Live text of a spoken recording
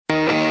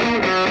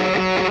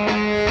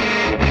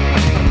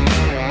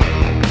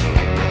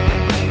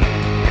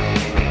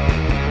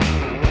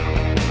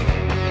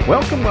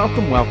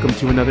Welcome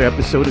to another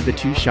episode of the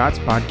Two Shots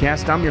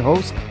Podcast. I'm your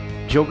host,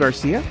 Joe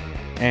Garcia,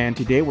 and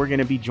today we're going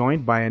to be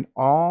joined by an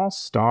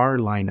all-star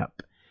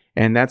lineup.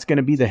 And that's going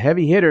to be the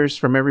heavy hitters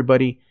from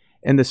everybody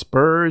in the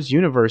Spurs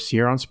universe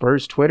here on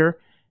Spurs Twitter,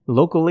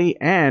 locally,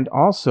 and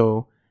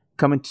also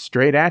coming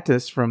straight at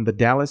us from the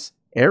Dallas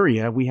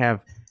area. We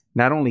have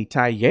not only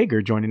Ty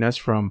Yeager joining us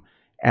from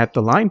At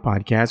The Line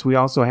podcast, we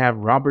also have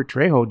Robert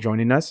Trejo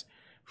joining us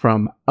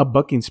from A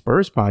Bucking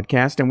Spurs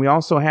podcast, and we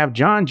also have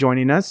John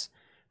joining us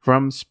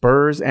from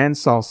Spurs and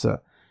Salsa.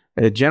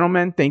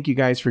 Gentlemen, thank you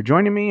guys for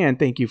joining me, and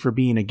thank you for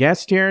being a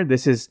guest here.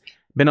 This has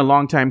been a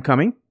long time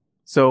coming,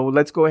 so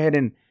let's go ahead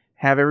and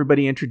have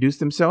everybody introduce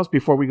themselves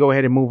before we go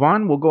ahead and move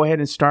on. We'll go ahead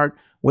and start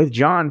with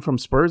John from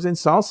Spurs and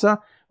Salsa.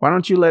 Why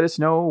don't you let us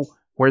know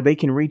where they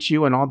can reach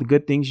you and all the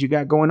good things you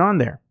got going on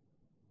there?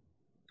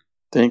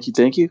 Thank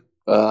you.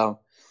 I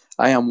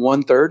am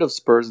 1/3 of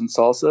Spurs and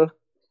Salsa.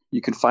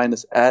 You can find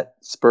us at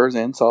Spurs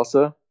and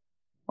Salsa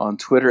on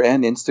Twitter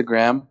and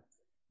Instagram.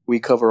 We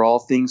cover all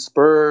things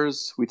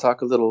Spurs. We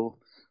talk a little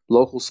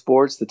local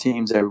sports, the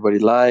teams everybody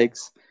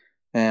likes.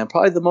 And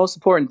probably the most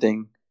important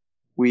thing,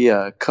 we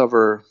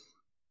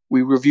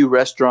review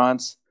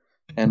restaurants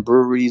and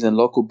breweries and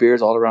local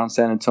beers all around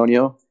San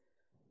Antonio.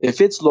 If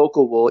it's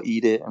local, we'll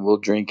eat it and we'll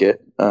drink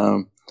it.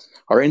 Our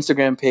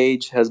Instagram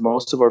page has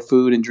most of our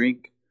food and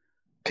drink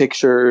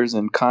pictures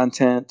and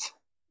content.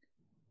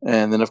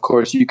 And then, of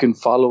course, you can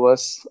follow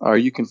us, or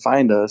you can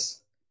find us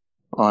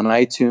on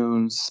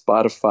iTunes,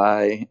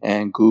 Spotify,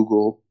 and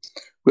Google.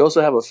 We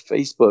also have a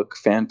Facebook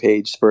fan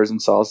page, Spurs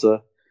and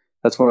Salsa.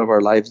 That's one of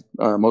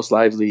our most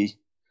lively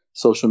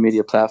social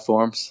media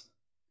platforms.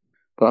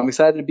 But I'm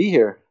excited to be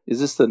here. Is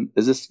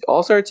this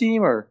All-Star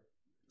team or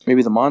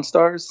maybe the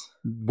Monstars?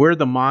 We're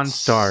the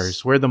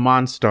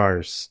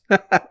Monstars.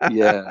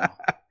 Yeah.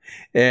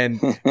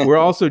 And we're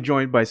also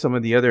joined by some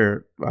of the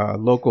other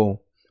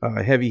local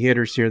heavy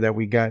hitters here that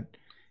we got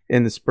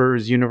in the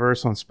Spurs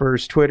universe on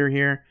Spurs Twitter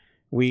here.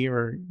 We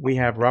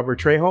have Robert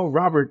Trejo.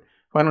 Robert,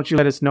 why don't you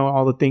let us know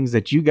all the things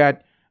that you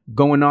got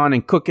going on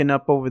and cooking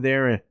up over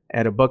there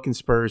at A Bucking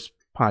Spurs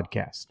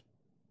podcast?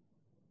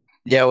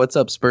 Yeah, what's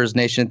up, Spurs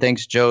Nation?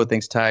 Thanks, Joe.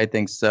 Thanks, Ty.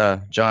 Thanks,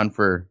 John,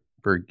 for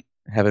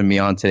having me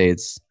on today.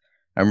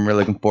 I'm really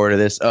looking forward to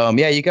this.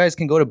 You guys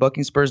can go to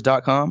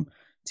buckingspurs.com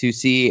to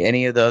see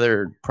any of the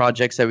other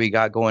projects that we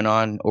got going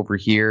on over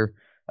here.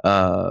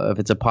 If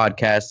it's a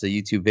podcast, a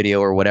YouTube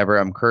video, or whatever.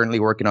 I'm currently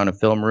working on a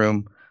film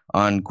room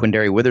on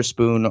Quindary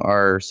Witherspoon,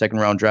 our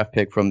second-round draft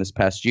pick from this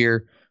past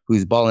year,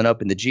 who's balling up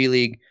in the G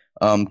League.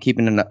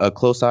 Keeping a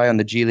close eye on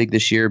the G League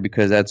this year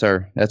because that's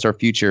our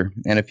future.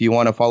 And if you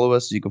want to follow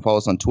us, you can follow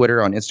us on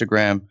Twitter, on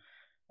Instagram.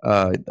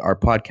 Our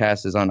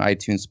podcast is on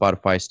iTunes,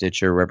 Spotify,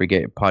 Stitcher, wherever you get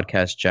your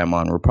podcast jam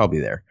on. We're probably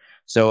there.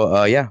 So,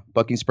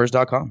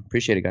 buckingspurs.com.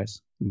 Appreciate it,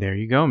 guys. There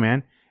you go,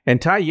 man.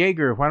 And Ty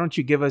Yeager, why don't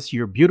you give us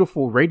your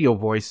beautiful radio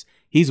voice?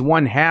 He's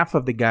one half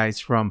of the guys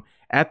from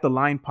At The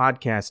Line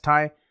podcast.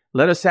 Ty,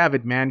 let us have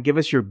it, man. Give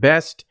us your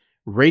best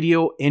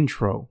radio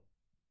intro.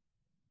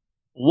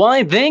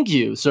 Why, thank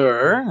you,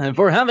 sir,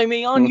 for having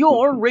me on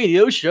your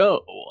radio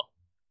show.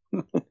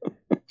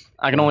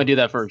 I can only do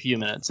that for a few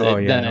minutes.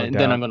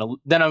 Then I'm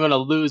gonna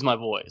lose my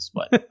voice.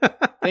 But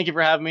thank you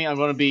for having me. I'm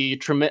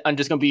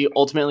just gonna be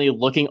ultimately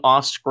looking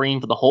off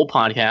screen for the whole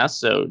podcast.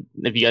 So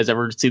if you guys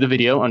ever see the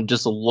video, I'm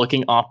just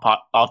looking off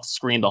the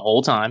screen the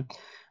whole time.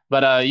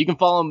 But you can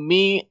follow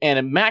me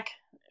and Mac,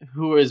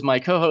 who is my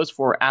co-host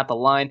for At The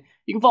Line.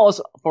 You can follow us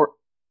for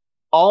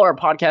all our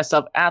podcast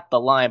stuff at The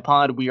Line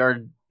Pod. We are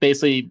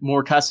basically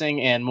more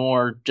cussing and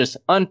more just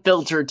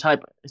unfiltered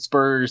type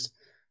Spurs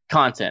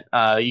content.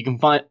 You can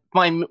find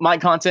my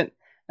content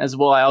as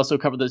well. I also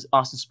cover the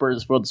Austin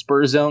Spurs for the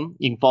Spurs Zone.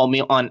 You can follow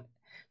me on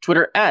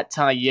Twitter at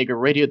Ty Yeager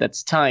Radio.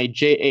 That's Ty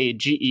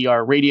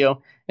Jager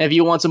Radio. And if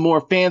you want some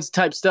more fans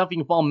type stuff, you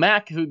can follow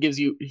Mac, who gives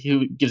you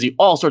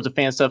all sorts of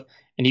fan stuff,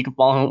 and you can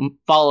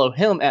follow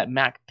him at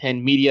Mac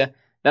Penn Media.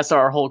 That's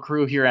our whole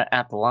crew here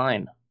at The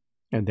Line.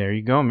 And there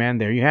you go, man.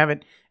 There you have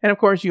it. And of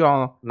course, you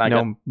all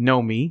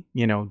know me,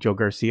 Joe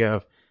Garcia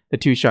of the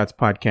Two Shots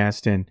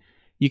Podcast. And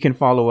you can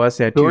follow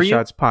us at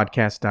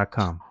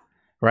twoshotspodcast.com.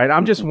 Right?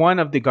 I'm just one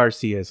of the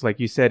Garcias.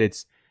 Like you said,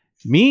 it's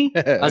me,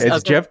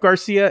 it's Jeff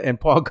Garcia and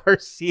Paul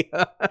Garcia.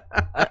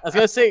 I was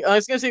gonna say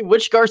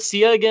which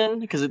Garcia again?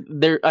 Because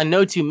I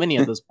know too many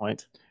at this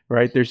point.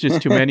 Right? There's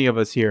just too many of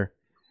us here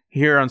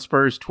on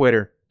Spurs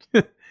Twitter.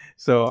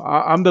 So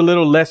I'm the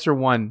little lesser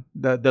one,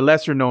 the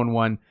lesser known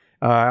one.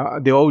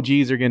 The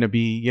OGs are going to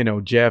be,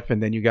 Jeff,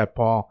 and then you got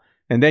Paul,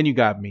 and then you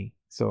got me.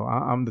 So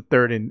I'm the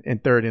third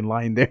in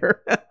line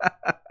there.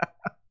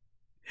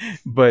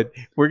 But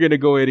we're going to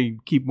go ahead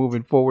and keep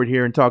moving forward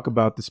here and talk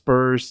about the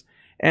Spurs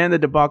and the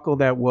debacle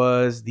that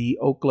was the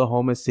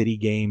Oklahoma City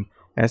game,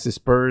 as the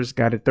Spurs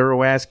got a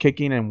thorough ass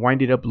kicking and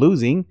winded up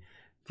losing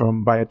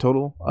by a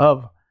total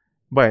of,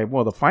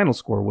 the final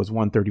score was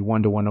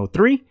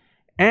 131-103,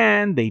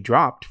 and they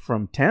dropped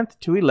from 10th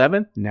to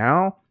 11th.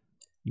 Now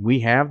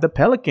we have the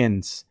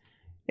Pelicans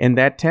in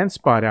that 10th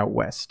spot out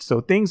west. So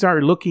things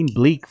are looking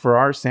bleak for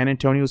our San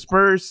Antonio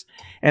Spurs.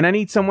 And I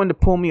need someone to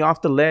pull me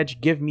off the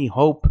ledge, give me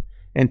hope,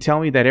 and tell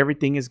me that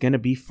everything is going to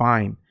be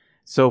fine.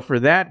 So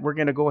for that, we're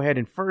going to go ahead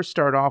and first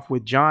start off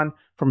with John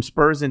from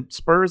Spurs and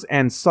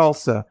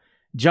Salsa.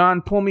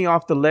 John, pull me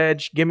off the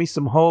ledge. Give me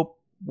some hope.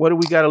 What do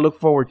we got to look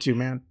forward to,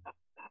 man?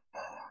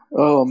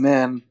 Oh,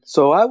 man.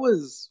 So I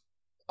was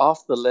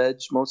off the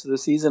ledge most of the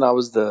season. I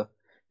was the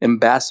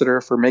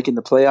ambassador for making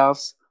the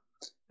playoffs.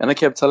 And I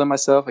kept telling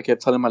myself, I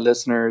kept telling my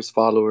listeners,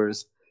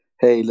 followers,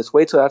 hey, let's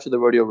wait till after the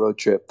rodeo road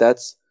trip.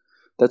 That's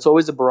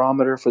always a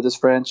barometer for this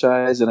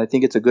franchise, and I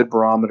think it's a good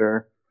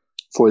barometer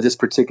for this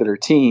particular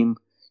team.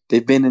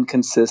 They've been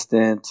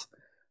inconsistent.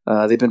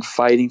 They've been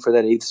fighting for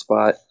that 8th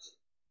spot.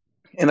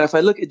 And if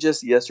I look at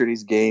just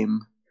yesterday's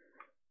game,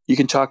 you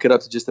can chalk it up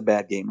to just a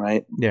bad game,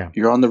 right? Yeah.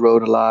 You're on the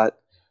road a lot.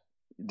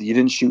 You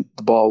didn't shoot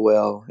the ball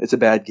well. It's a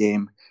bad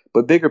game.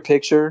 But bigger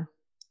picture,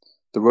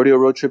 the rodeo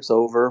road trip's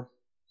over.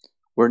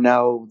 We're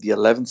now the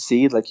 11th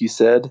seed, like you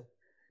said.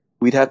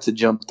 We'd have to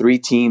jump 3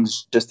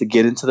 teams just to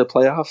get into the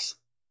playoffs.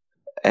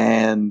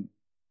 And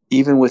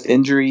even with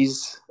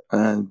injuries,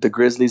 the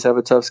Grizzlies have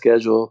a tough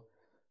schedule.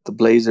 The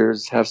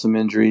Blazers have some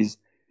injuries.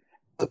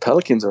 The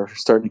Pelicans are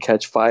starting to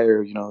catch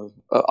fire. You know,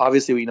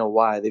 obviously we know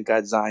why. They've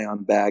got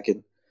Zion back,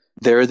 and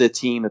they're the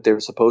team that they were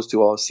supposed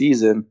to all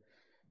season.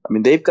 I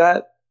mean, they've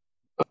got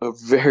a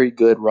very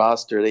good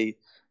roster.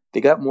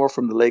 They got more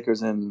from the Lakers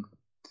than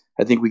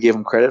I think we gave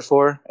them credit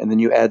for. And then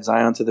you add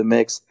Zion to the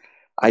mix.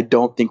 I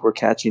don't think we're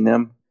catching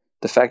them.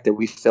 The fact that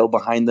we fell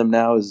behind them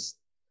now is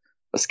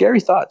a scary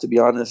thought, to be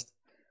honest.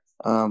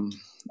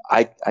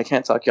 I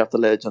can't talk you off the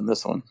ledge on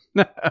this one.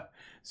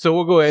 So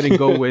we'll go ahead and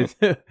go with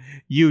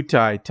you,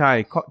 Ty.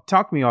 Ty,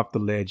 talk me off the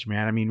ledge,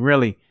 man. I mean,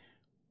 really,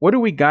 what do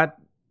we got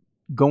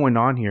going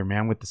on here,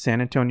 man, with the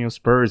San Antonio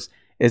Spurs?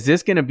 Is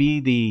this going to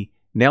be the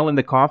nail in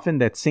the coffin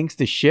that sinks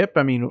the ship?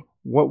 I mean,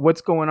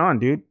 what's going on,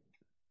 dude?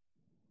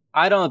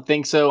 I don't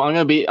think so.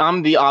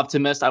 I'm the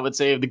optimist, I would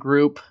say, of the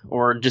group,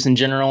 or just in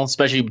general,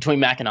 especially between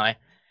Mac and I.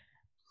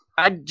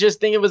 I just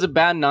think it was a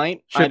bad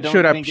night.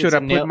 Should I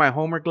put my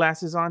Homer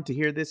glasses on to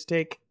hear this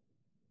take?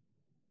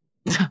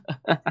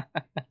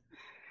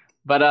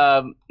 But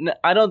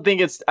I don't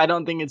think it's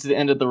the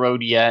end of the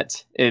road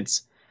yet.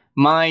 It's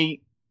my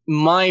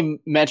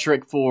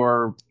metric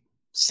for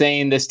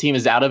saying this team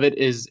is out of it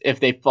is if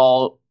they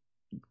fall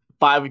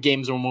 5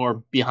 games or more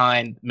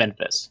behind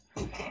Memphis.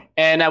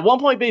 And at one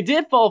point they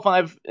did fall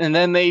 5, and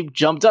then they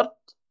jumped up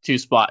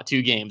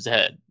 2 games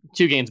ahead,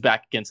 2 games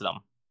back against them.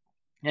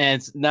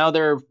 And now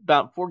they're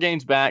about 4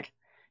 games back.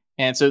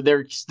 And so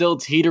they're still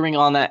teetering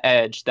on that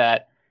edge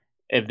that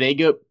if they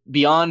go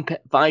beyond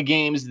 5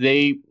 games,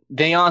 they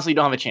honestly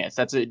don't have a chance.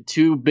 That's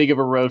too big of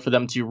a road for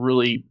them to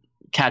really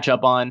catch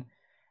up on.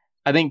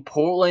 I think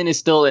Portland is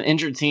still an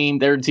injured team.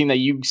 They're a team that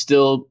you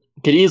still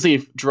could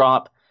easily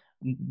drop.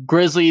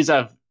 Grizzlies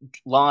have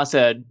lost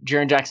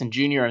Jaren Jackson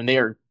Jr., and they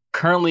are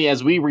currently,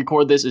 as we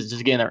record this, is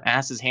just getting their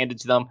asses handed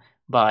to them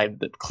by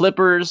the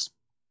Clippers.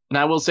 And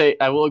I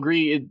will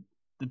agree,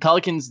 the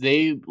Pelicans,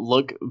 they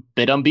look a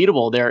bit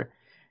unbeatable. They're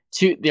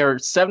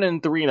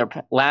 7-3 in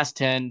their last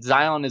 10.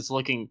 Zion is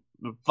looking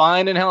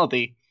fine and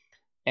healthy,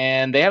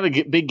 and they have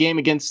a big game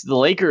against the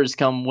Lakers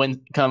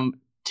come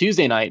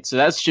Tuesday night. So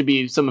that should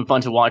be something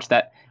fun to watch.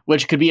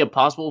 Which could be a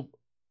possible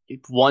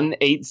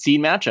 1-8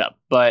 seed matchup.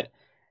 But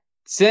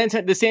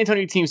the San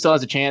Antonio team still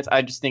has a chance.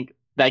 I just think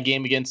that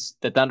game against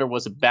the Thunder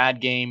was a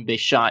bad game. They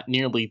shot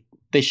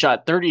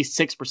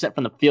 36%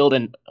 from the field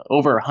and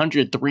over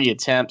 103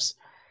 attempts.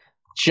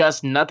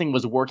 Just nothing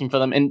was working for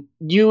them. And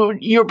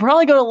you're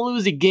probably going to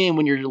lose a game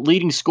when your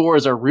leading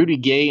scorers are Rudy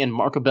Gay and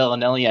Marco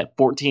Bellinelli at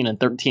 14 and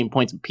 13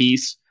 points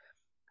apiece.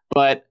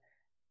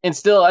 And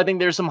still, I think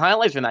there's some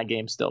highlights from that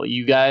game still.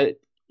 You got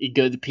a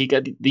good peek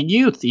at the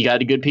youth. You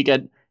got a good peek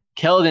at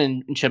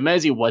Keldon and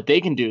Chimezie, what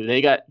they can do.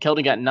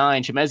 Keldon got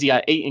 9, Chimezie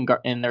got 8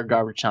 in their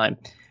garbage time.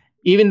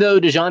 Even though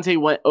DeJounte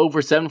went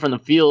over 7 from the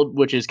field,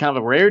 which is kind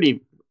of a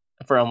rarity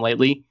for him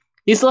lately,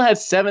 he still had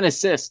 7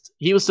 assists.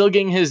 He was still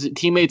getting his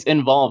teammates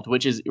involved,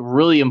 which is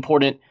really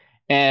important.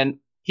 And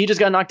he just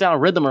got knocked out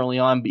of rhythm early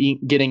on,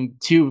 getting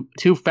two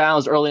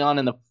fouls early on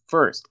in the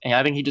first. And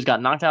I think he just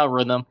got knocked out of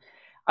rhythm.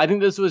 I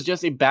think this was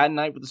just a bad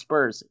night for the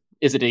Spurs.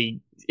 Is it a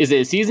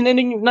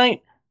season-ending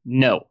night?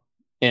 No.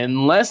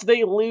 Unless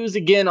they lose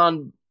again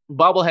on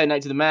bobblehead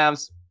night to the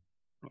Mavs,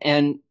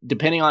 and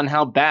depending on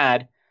how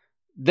bad,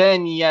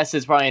 then yes,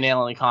 it's probably a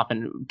nail in the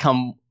coffin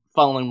come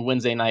following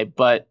Wednesday night.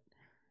 But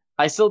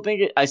I still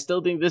think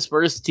this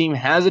Spurs team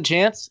has a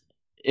chance.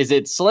 Is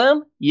it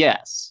slim?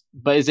 Yes.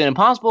 But is it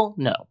impossible?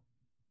 No.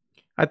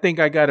 I think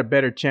I got a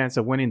better chance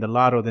of winning the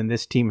lotto than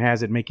this team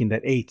has at making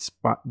that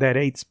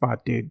 8th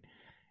spot, dude.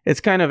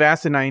 It's kind of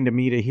asinine to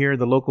me to hear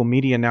the local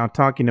media now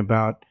talking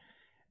about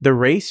the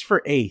race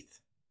for 8th.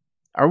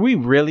 Have we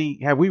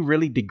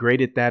really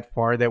degraded that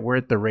far that we're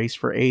at the race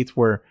for 8th,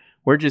 where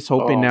we're just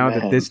hoping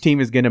that this team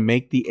is going to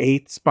make the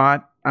 8th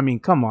spot? I mean,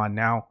 come on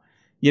now.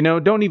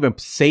 Don't even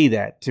say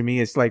that to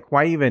me. It's like,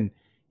 why even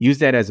use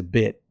that as a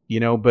bit,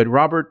 But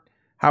Robert,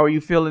 how are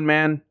you feeling,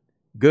 man?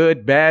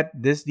 good, bad,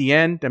 this the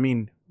end? I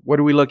mean, what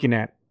are we looking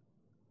at?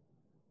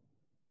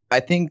 I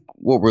think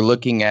what we're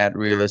looking at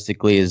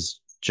realistically is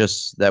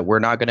just that we're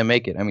not going to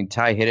make it. I mean,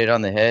 Ty hit it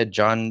on the head.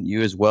 John,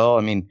 you as well.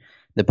 I mean,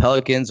 the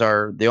Pelicans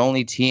are the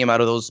only team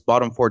out of those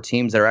bottom 4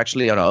 teams that are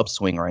actually on an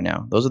upswing right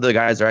now. Those are the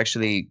guys that are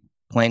actually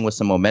playing with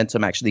some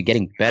momentum, actually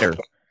getting better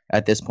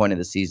at this point of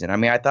the season. I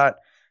mean,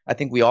 I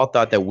think we all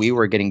thought that we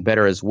were getting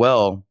better as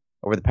well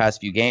over the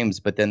past few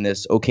games, but then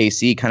this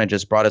OKC kind of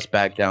just brought us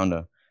back down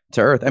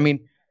to earth. I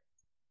mean,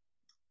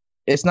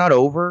 it's not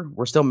over.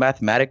 We're still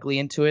mathematically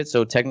into it.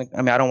 So technically,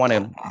 I mean, I don't want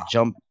to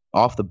jump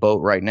off the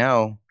boat right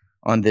now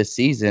on this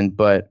season,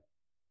 but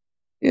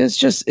it's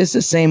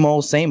the same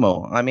old.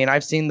 I mean,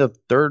 I've seen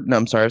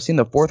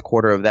the fourth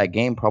quarter of that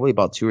game probably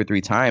about 2 or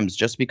 3 times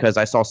just because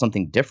I saw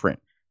something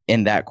different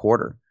in that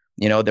quarter.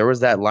 You know, there was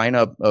that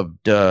lineup of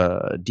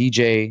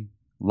DJ,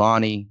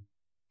 Lonnie,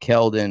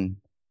 Keldon,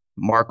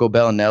 Marco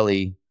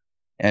Bellinelli,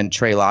 and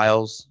Trey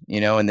Lyles, you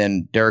know, and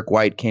then Derek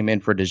White came in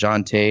for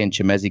DeJounte and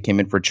Chimezie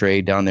came in for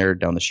Trey down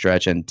the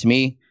stretch. And to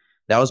me,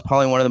 that was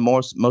probably one of the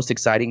most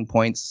exciting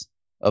points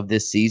of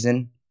this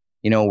season.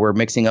 You know, we're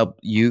mixing up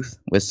youth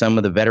with some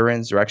of the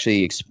veterans. We're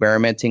actually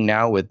experimenting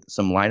now with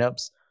some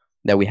lineups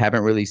that we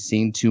haven't really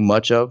seen too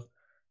much of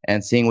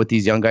and seeing what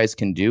these young guys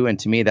can do. And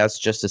to me, that's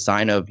just a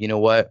sign of, you know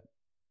what,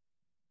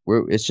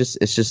 it's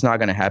just not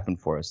going to happen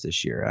for us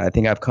this year. I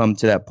think I've come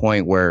to that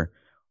point where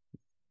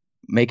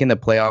making the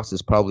playoffs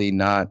is probably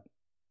not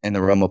in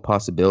the realm of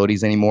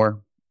possibilities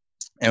anymore.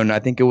 And I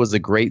think it was a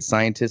great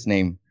scientist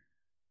named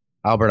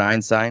Albert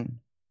Einstein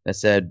that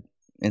said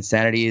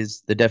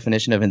the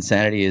definition of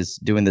insanity is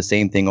doing the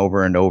same thing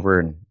over and over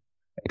and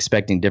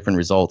expecting different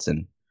results.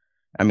 And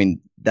I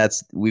mean,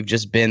 we've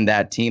just been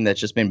that team that's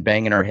just been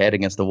banging our head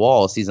against the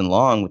wall season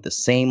long with the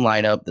same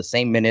lineup, the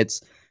same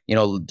minutes. You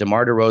know,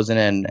 DeMar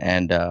DeRozan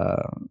and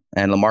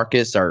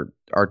LaMarcus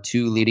are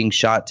 2 leading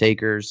shot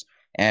takers.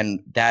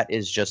 And that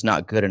is just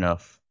not good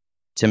enough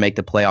to make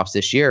the playoffs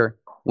this year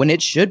when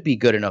it should be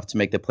good enough to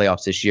make the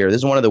playoffs this year. This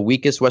is one of the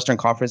weakest Western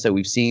Conference that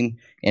we've seen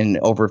in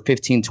over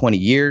 15, 20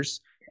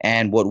 years.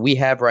 And what we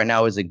have right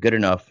now isn't good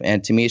enough.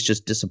 And to me, it's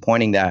just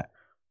disappointing that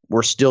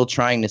we're still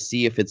trying to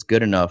see if it's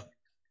good enough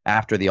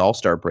after the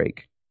All-Star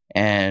break.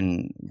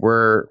 And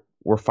we're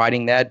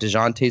fighting that.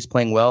 DeJounte's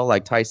playing well.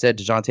 Like Ty said,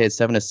 DeJounte had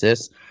 7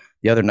 assists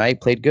the other night,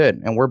 played good.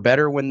 And we're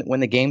better when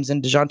the game's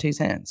in DeJounte's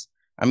hands.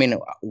 I mean,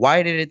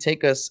 why did it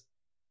take us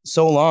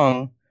so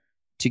long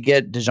to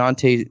get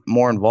DeJounte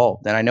more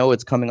involved? And I know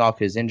it's coming off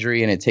his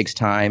injury and it takes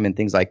time and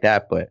things like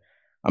that, but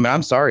I mean,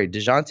 I'm sorry,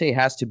 DeJounte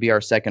has to be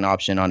our second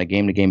option on a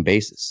game-to-game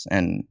basis.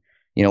 And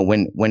you know,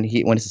 when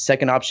it's a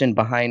second option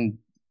behind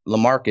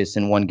LaMarcus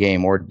in one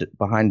game or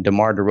behind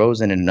DeMar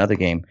DeRozan in another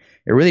game,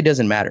 it really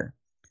doesn't matter.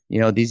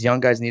 You know, these young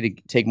guys need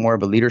to take more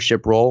of a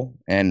leadership role,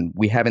 and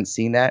we haven't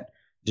seen that.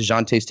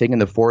 DeJounte's taking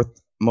the 4th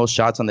most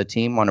shots on the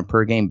team on a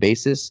per game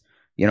basis.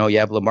 You know, you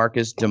have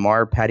LaMarcus,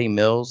 DeMar, Patty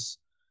Mills,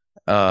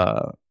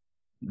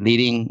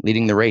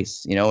 leading the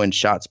race, you know, in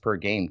shots per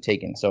game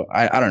taken. So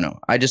I don't know.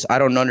 I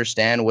don't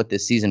understand what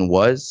this season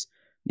was.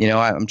 You know,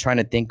 I'm trying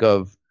to think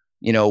of,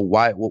 you know,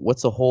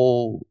 what's the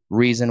whole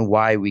reason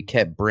why we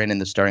kept Bryn in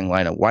the starting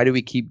lineup? Why do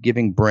we keep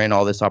giving Bryn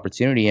all this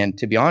opportunity? And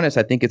to be honest,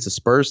 I think it's a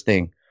Spurs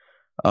thing.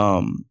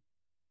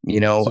 You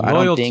know, it's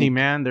loyalty,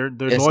 man. They're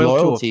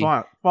loyal to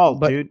a fault,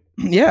 but, dude.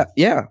 Yeah.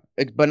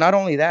 But not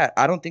only that,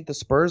 I don't think the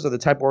Spurs are the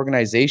type of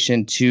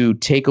organization to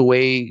take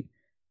away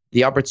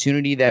the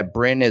opportunity that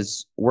Bryn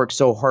has worked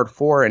so hard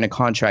for in a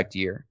contract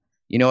year.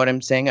 You know what I'm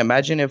saying?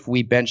 Imagine if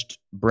we benched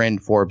Bryn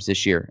Forbes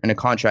this year in a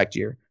contract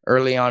year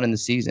early on in the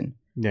season.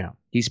 Yeah.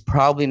 He's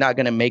probably not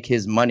going to make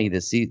his money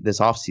this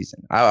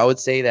offseason. I would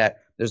say that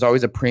there's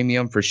always a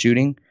premium for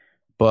shooting,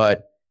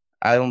 but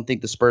I don't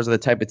think the Spurs are the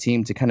type of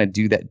team to kind of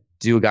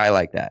do a guy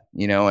like that,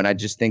 you know? And I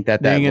just think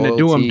that they ain't going to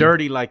do him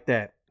dirty like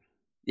that.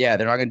 Yeah,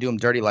 they're not going to do him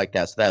dirty like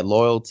that. So that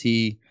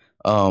loyalty,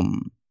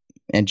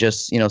 and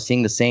just, you know,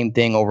 seeing the same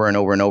thing over and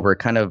over and over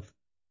kind of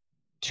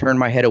turned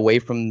my head away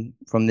from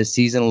this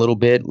season a little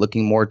bit,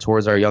 looking more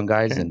towards our young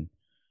guys. Okay.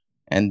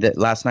 And that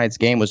last night's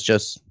game was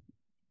just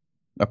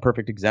a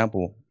perfect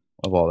example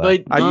of all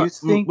that.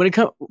 But when it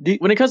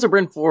comes to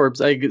Bryn Forbes,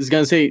 I was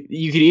going to say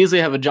you could easily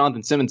have a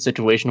Jonathan Simmons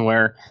situation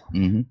where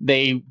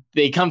they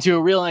come to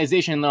a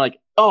realization and they're like,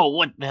 oh,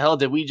 what the hell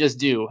did we just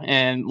do?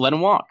 And let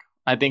him walk.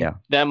 I think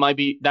that might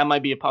be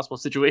a possible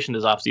situation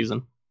this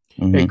offseason.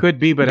 Mm-hmm. It could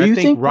be, but I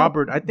think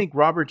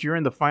Robert, you're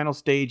in the final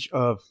stage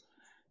of,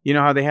 you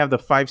know how they have the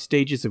 5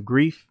 stages of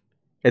grief?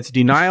 It's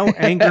denial,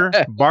 anger,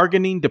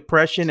 bargaining,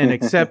 depression, and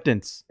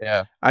acceptance.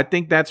 Yeah. I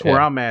think that's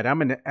where I'm at.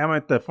 I'm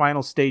at the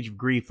final stage of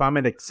grief. I'm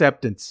at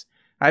acceptance.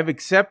 I've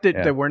accepted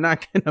that we're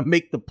not going to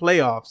make the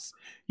playoffs,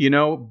 you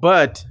know,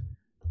 but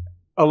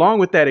along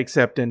with that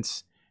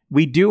acceptance,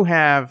 we do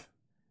have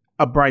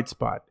a bright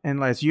spot.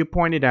 And as you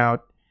pointed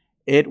out,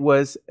 it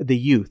was the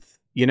youth,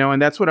 you know,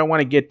 and that's what I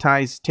want to get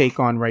Ty's take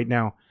on right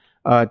now.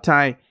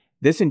 Ty,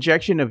 this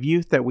injection of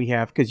youth that we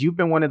have, because you've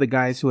been one of the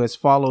guys who has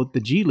followed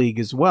the G League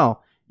as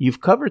well. You've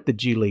covered the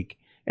G League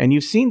and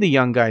you've seen the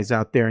young guys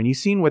out there and you've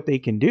seen what they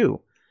can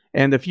do.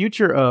 And the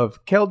future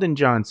of Keldon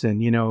Johnson,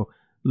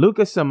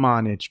 Luka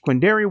Samanic,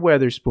 Quindary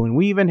Weatherspoon.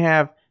 We even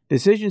have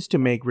decisions to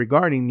make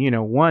regarding,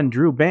 one,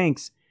 Drew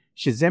Banks,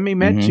 Shizemi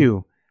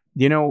Metu.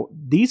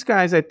 These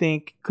guys, I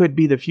think, could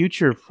be the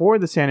future for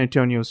the San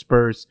Antonio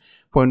Spurs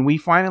when we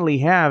finally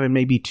have, and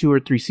maybe 2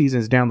 or 3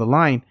 seasons down the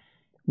line,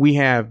 we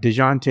have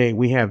DeJounte,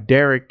 we have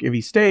Derek if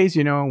he stays,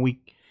 we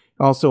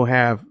also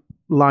have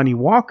Lonnie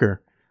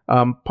Walker,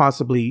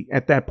 possibly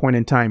at that point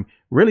in time,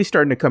 really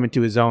starting to come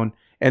into his own.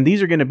 And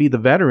these are going to be the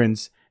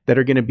veterans that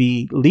are going to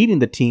be leading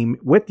the team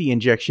with the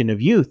injection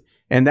of youth.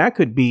 And that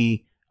could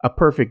be a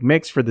perfect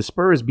mix for the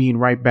Spurs being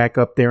right back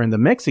up there in the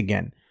mix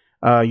again.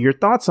 Your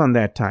thoughts on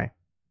that, Ty?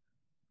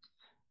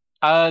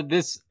 I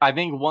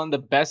think one of the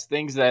best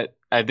things that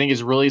I think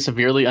is really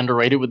severely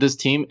underrated with this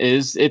team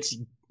is its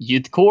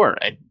youth core.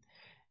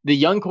 The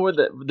young core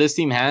that this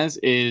team has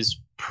is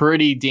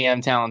pretty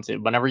damn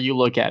talented whenever you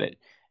look at it.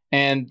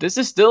 And this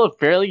is still a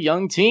fairly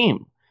young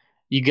team.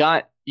 You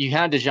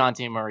had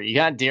DeJounte Murray, you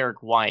got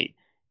Derek White,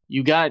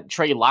 you got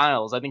Trey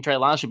Lyles. I think Trey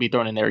Lyles should be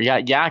thrown in there. You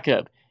got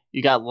Jakob,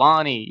 you got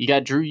Lonnie, you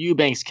got Drew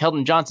Eubanks,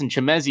 Keldon Johnson,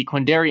 Chimezie,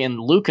 Quindary, and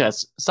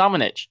Lukas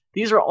Samanic.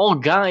 These are all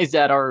guys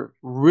that are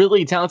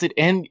really talented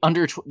and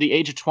under the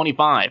age of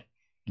 25.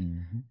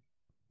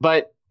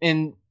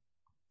 Mm-hmm.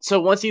 So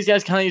once these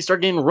guys kind of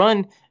start getting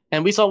run,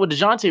 and we saw with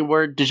DeJounte,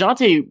 where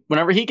DeJounte,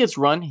 whenever he gets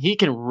run, he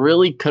can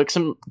really cook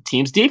some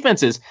teams'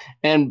 defenses.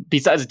 And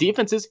besides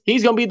defenses,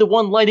 he's going to be the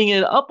one lighting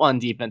it up on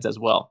defense as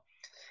well.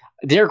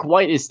 Derek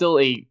White is still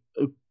a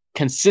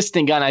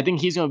consistent guy, and I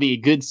think he's going to be a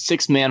good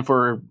sixth man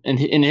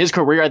in his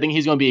career. I think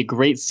he's going to be a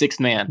great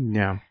sixth man.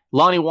 Yeah.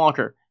 Lonnie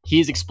Walker,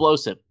 he's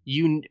explosive.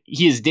 He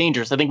is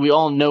dangerous. I think we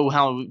all know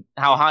how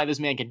high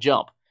this man can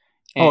jump.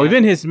 And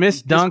even his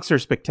missed dunks are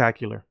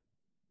spectacular.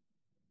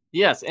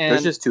 Yes, and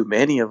there's just too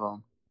many of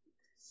them.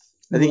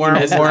 I think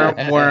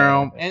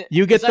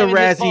you get the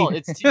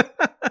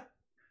Razzie.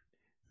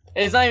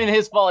 It's not even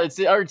his fault. It's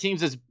the other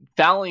teams that's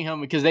fouling him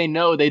because they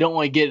know they don't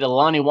want to get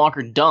Lonnie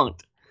Walker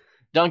dunked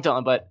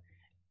on. But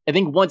I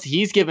think once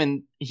he's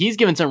given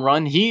some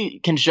run, he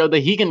can show that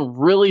he can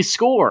really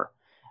score.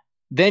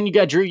 Then you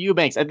got Drew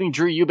Eubanks. I think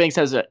Drew Eubanks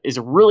is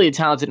really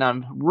talented, and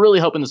I'm really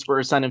hoping the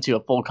Spurs sign him to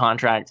a full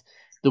contract.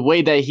 The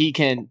way that he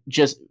can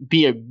just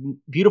be a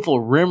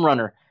beautiful rim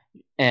runner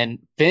and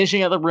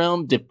finishing at the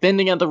rim,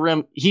 defending at the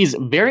rim. He's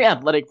very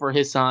athletic for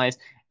his size,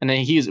 and then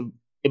he's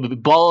a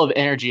ball of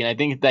energy. And I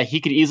think that he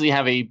could easily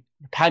have a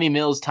Patty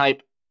Mills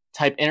type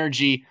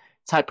energy,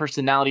 type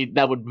personality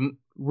that would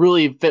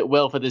really fit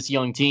well for this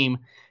young team.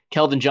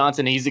 Keldon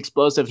Johnson, he's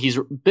explosive. He's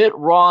a bit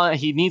raw.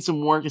 He needs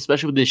some work,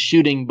 especially with his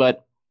shooting,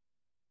 but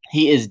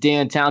he is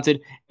damn talented.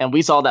 And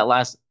we saw that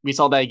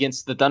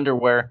against the Thunder,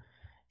 where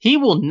he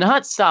will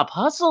not stop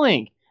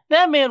hustling.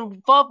 That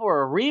man fought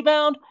for a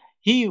rebound.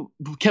 He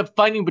kept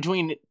fighting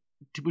between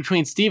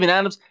Steven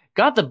Adams,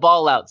 got the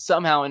ball out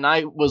somehow, and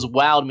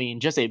wowed me in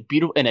just a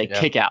beautiful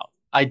kick out.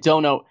 I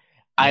don't know.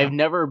 Yeah. I've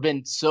never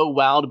been so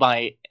wowed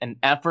by an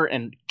effort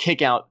and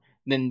kick out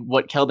than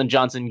what Keldon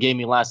Johnson gave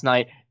me last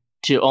night,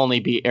 to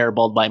only be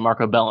airballed by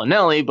Marco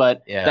Bellinelli,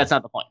 but that's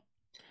not the point.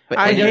 But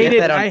I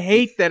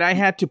hate that I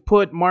had to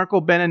put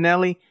Marco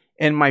Bellinelli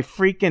in my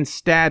freaking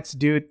stats,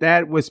 dude.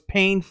 That was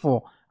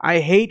painful. I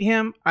hate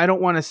him. I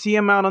don't want to see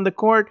him out on the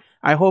court.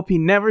 I hope he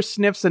never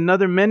sniffs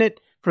another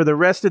minute for the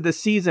rest of the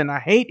season. I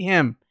hate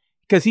him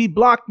because he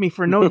blocked me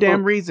for no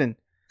damn reason.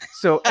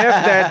 So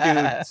F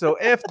that dude. So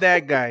F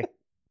that guy.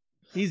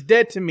 He's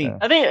dead to me.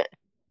 I think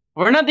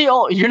you're not the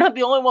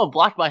only one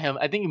blocked by him.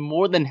 I think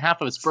more than half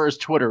of Spurs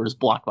Twitter is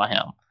blocked by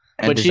him.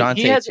 And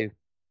DeJounte too.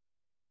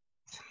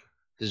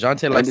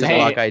 DeJounte likes to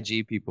block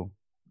IG people.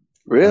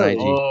 Really?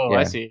 Oh, yeah.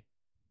 I see.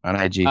 On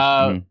IG.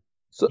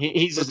 So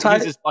he's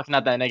just blocking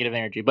out that negative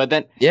energy. But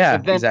then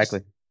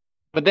exactly.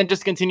 But then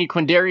just continue.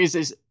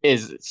 Quindary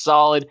is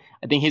solid.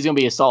 I think he's going to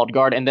be a solid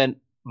guard. And then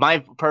my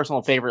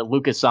personal favorite,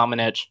 Lukas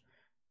Samanic.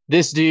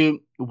 This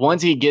dude,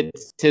 once he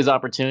gets his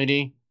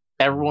opportunity,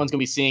 everyone's going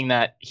to be seeing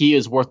that he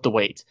is worth the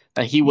wait.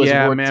 That he was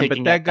worth man,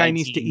 taking. But that guy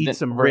needs to eat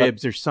some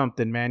ribs or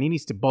something, man. He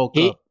needs to bulk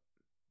up.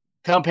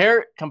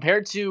 Compared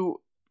to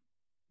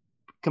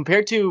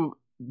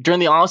during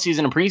the offseason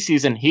and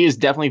preseason, he is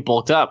definitely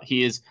bulked up.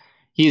 He has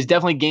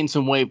definitely gained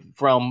some weight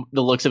from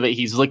the looks of it.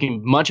 He's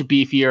looking much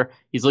beefier.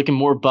 He's looking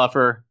more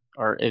buffer,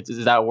 or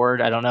is that a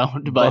word? I don't know,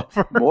 but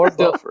more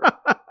buffer.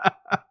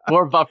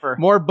 More buffer.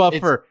 More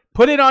buffer.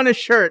 Put it on a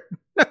shirt.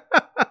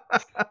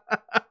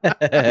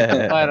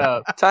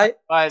 Ty,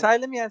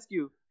 let me ask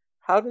you,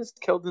 how does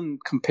Keldon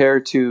compare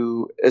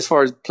to, as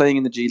far as playing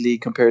in the G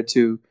League, compared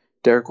to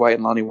Derek White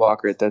and Lonnie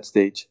Walker at that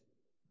stage?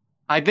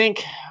 I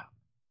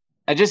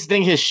just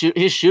think his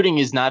shooting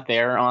is not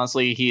there.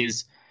 Honestly,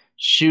 he's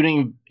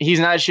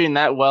not shooting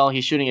that well.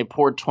 He's shooting a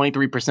poor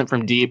 23%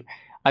 from deep.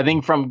 I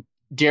think from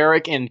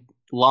Derek and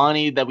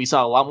Lonnie that we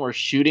saw a lot more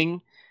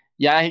shooting.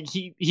 Yeah,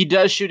 he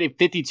does shoot a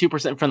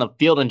 52% from the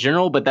field in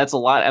general, but that's a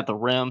lot at the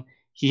rim.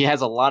 He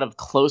has a lot of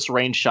close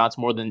range shots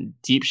more than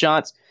deep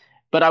shots.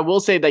 But I will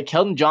say that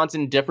Keldon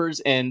Johnson differs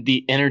in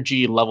the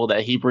energy level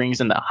that he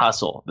brings and the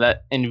hustle.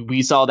 And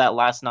we saw that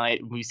last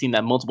night. We've seen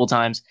that multiple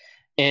times.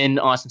 in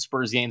Austin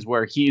Spurs games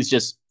where he's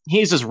just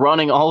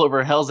running all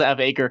over Hell's Half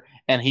Acre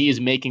and he is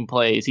making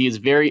plays. He is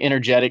very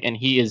energetic and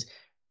he is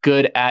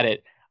good at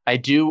it.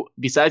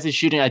 Besides his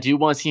shooting, I do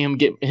want to see him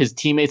get his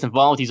teammates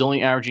involved. He's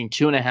only averaging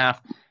 2.5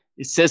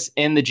 assists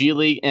in the G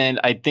League, and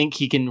I think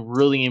he can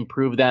really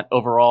improve that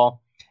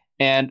overall.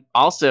 And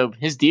also,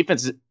 his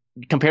defense,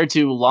 compared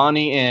to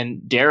Lonnie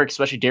and Derek,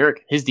 especially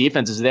Derek, his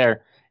defense is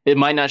there. It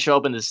might not show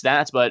up in the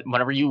stats, but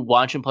whenever you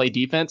watch him play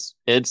defense,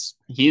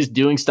 he's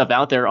doing stuff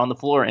out there on the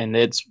floor, and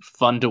it's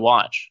fun to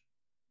watch.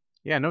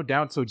 Yeah, no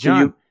doubt. So,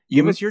 John,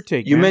 give us your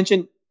take. You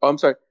mentioned. Oh, I'm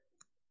sorry.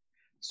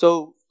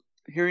 So,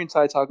 hearing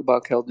Ty talk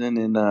about Keldon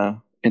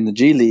in the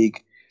G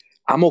League,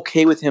 I'm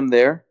okay with him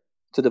there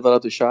to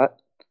develop the shot.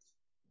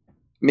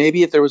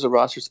 Maybe if there was a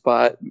roster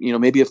spot,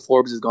 maybe if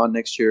Forbes is gone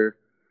next year,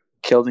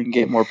 Keldon can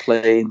get more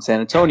play in San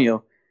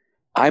Antonio.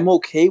 I'm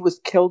okay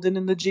with Keldon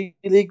in the G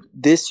League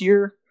this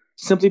year,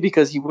 simply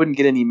because he wouldn't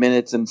get any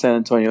minutes in San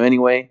Antonio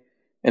anyway.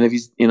 And if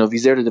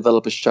he's there to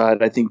develop a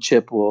shot, I think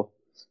Chip will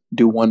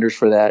do wonders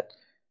for that.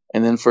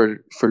 And then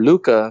for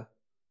Luka,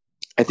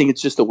 I think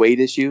it's just a weight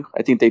issue.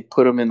 I think they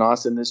put him in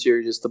Austin this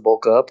year just to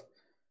bulk up.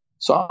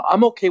 So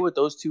I'm okay with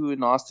those two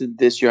in Austin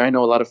this year. I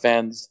know a lot of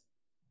fans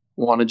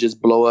want to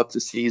just blow up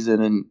the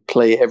season and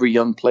play every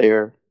young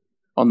player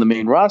on the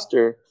main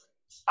roster.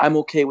 I'm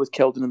okay with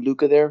Keldon and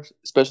Luka there,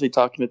 especially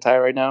talking to Ty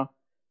right now.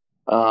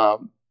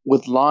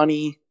 With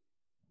Lonnie,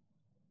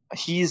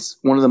 he's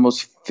one of the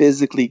most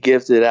physically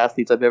gifted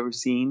athletes I've ever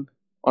seen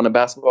on a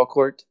basketball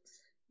court.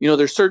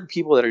 There's certain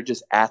people that are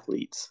just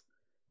athletes.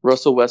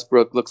 Russell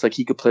Westbrook looks like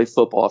he could play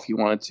football if he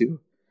wanted to.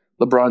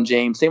 LeBron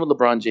James, same with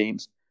LeBron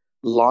James.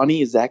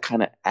 Lonnie is that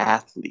kind of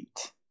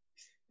athlete.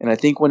 And I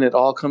think when it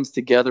all comes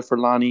together for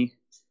Lonnie,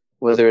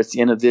 whether it's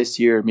the end of this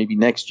year or maybe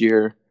next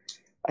year,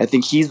 I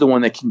think he's the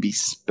one that can be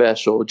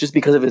special just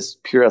because of his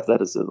pure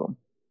athleticism.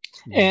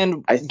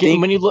 And I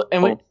think when you look,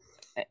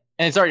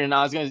 and sorry,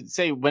 I was going to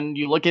say, when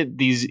you look at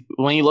these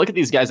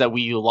guys that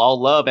we all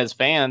love as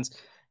fans,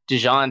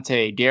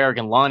 DeJounte, Derek,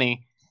 and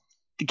Lonnie,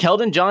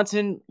 Keldon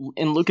Johnson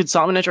and Luka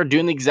Samanic are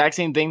doing the exact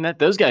same thing that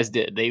those guys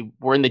did. They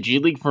were in the G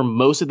League for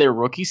most of their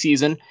rookie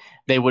season.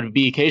 They would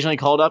be occasionally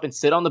called up and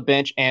sit on the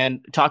bench. And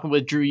talking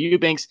with Drew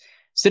Eubanks,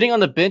 sitting on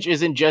the bench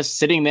isn't just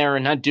sitting there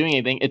and not doing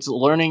anything. It's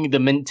learning the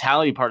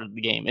mentality part of the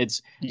game.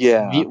 It's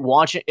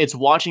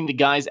watching the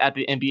guys at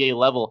the NBA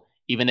level.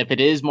 Even if it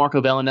is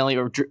Marco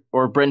Bellinelli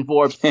or Bryn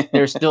Forbes,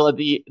 they're still at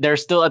the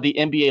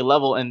NBA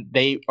level, and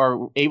they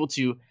are able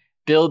to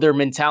build their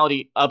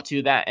mentality up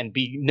to that and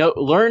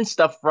learn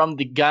stuff from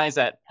the guys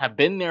that have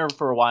been there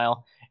for a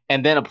while,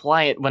 and then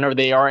apply it whenever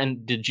they are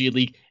in the G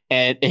League.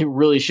 And it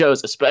really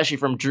shows, especially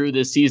from Drew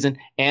this season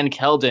and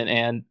Keldon.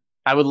 And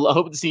I would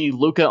hope to see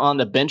Luka on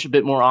the bench a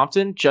bit more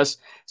often,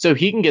 just so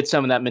he can get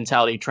some of that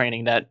mentality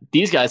training that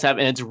these guys have.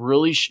 And it's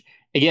really,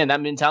 again,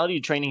 that mentality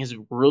training has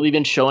really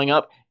been showing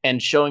up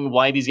and showing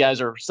why these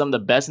guys are some of the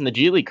best in the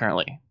G League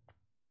currently.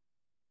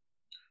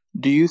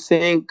 Do you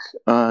think?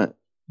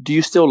 Do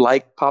you still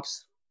like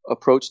Pop's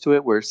approach to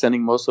it? We're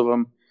sending most of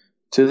them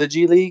to the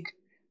G League,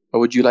 or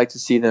would you like to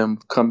see them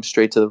come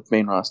straight to the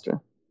main roster?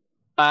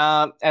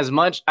 As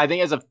much, I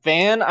think as a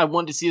fan, I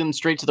want to see them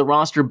straight to the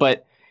roster,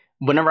 but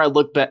whenever I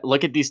look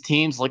at these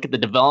teams, look at the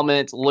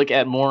development, look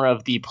at more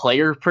of the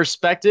player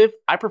perspective,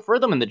 I prefer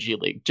them in the G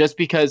League just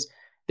because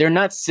they're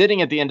not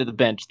sitting at the end of the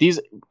bench.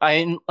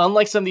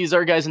 Unlike some of these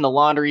other guys in the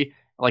lottery,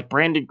 like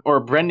Brendan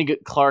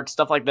Clark,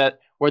 stuff like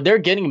that, where they're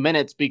getting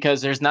minutes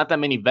because there's not that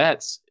many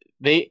vets.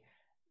 They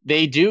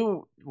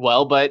do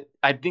well, but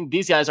I think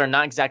these guys are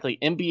not exactly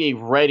NBA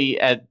ready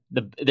at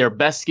their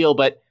best skill,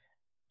 but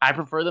I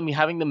prefer them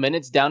having the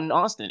minutes down in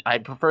Austin. I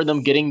prefer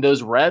them getting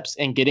those reps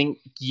and getting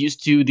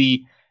used to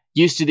the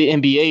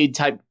NBA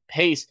type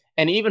pace.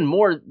 And even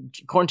more,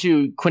 according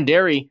to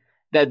Quindary,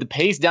 that the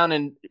pace down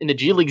in the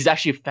G League is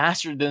actually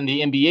faster than the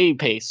NBA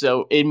pace.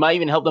 So it might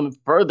even help them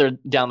further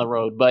down the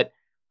road. But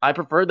I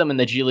prefer them in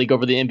the G League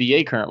over the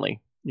NBA currently,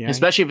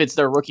 especially if it's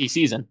their rookie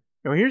season.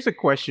 Well, here's a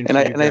question. And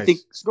I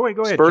think go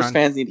ahead, Spurs John.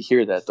 fans need to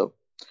hear that, though.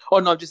 Oh,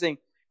 no, I'm just saying,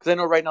 because I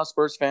know right now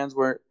Spurs fans,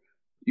 where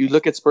you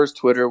look at Spurs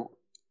Twitter,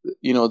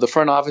 the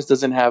front office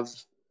doesn't have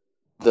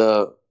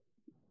the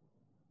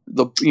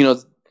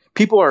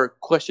people are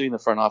questioning the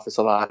front office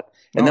a lot.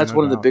 And that's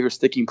one of the bigger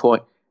sticking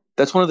point.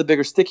 That's one of the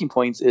bigger sticking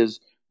points is,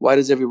 why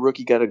does every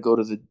rookie got to go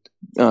to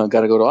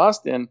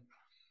Austin?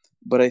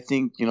 But I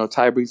think,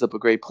 Ty brings up a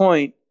great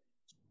point.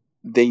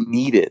 They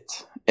need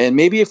it. And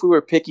maybe if we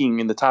were picking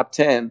in the top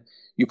 10,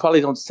 you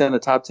probably don't send a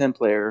top 10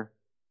 player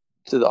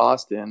to the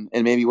Austin,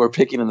 and maybe we're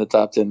picking in the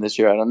top 10 this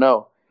year. I don't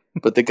know.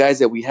 But the guys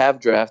that we have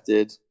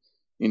drafted,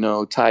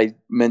 Ty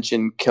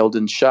mentioned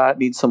Keldon Shot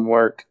needs some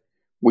work.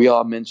 We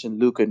all mentioned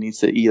Luka needs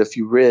to eat a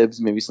few ribs,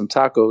 maybe some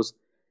tacos.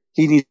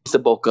 He needs to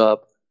bulk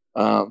up.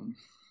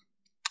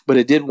 But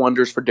it did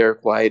wonders for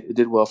Derek White. It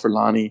did well for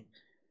Lonnie.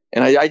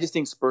 And I just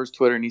think Spurs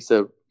Twitter needs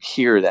to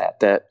hear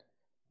that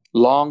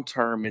long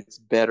term it's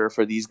better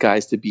for these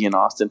guys to be in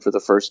Austin for the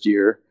first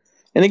year.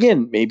 And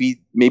again, maybe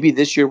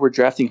this year we're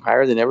drafting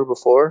higher than ever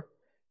before,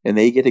 and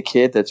they get a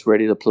kid that's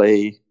ready to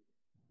play,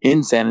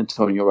 in San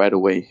Antonio right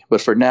away.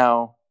 But for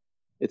now,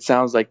 it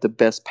sounds like the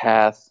best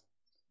path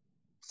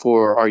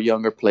for our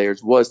younger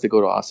players was to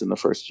go to Austin the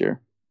first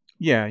year.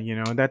 Yeah,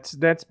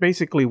 that's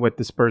basically what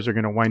the Spurs are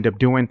going to wind up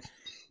doing,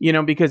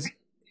 because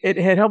it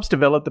helps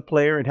develop the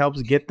player. It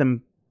helps get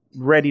them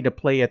ready to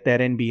play at that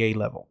NBA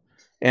level.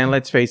 And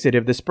let's face it,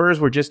 if the Spurs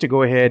were just to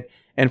go ahead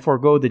and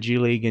forego the G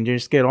League and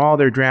just get all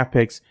their draft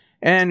picks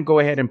and go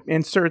ahead and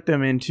insert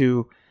them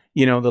into,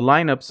 the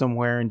lineup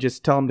somewhere and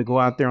just tell them to go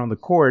out there on the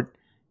court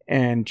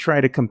and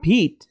try to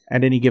compete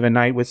at any given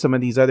night with some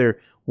of these other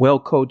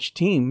well-coached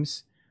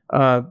teams,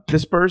 the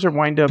Spurs we're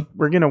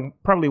going to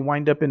probably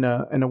wind up in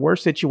a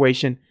worse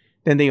situation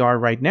than they are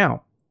right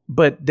now.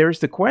 But there's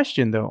the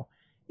question, though.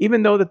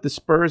 Even though that the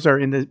Spurs are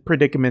in the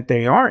predicament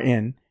they are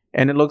in,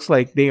 and it looks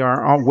like they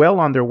are well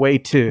on their way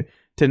to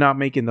not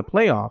making the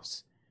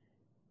playoffs,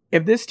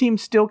 if this team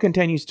still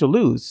continues to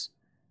lose,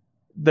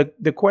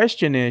 the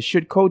question is,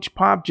 should Coach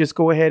Pop just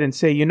go ahead and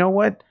say, you know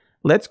what,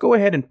 let's go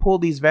ahead and pull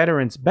these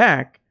veterans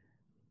back,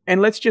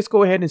 and let's just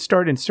go ahead and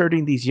start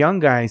inserting these young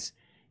guys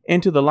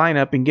into the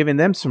lineup and giving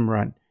them some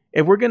run.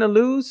 If we're going to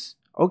lose,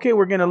 okay,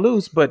 we're going to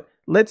lose, but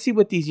let's see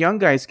what these young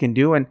guys can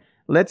do, and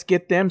let's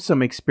get them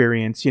some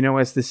experience,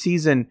 as the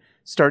season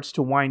starts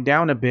to wind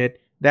down a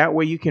bit. That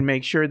way you can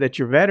make sure that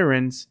your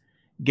veterans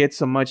get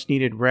some much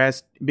needed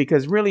rest,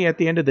 because really at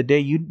the end of the day,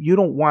 you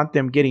don't want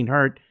them getting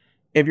hurt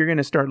if you're going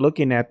to start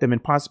looking at them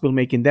and possibly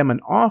making them an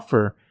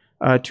offer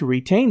to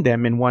retain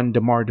them in one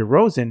DeMar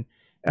DeRozan.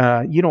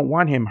 You don't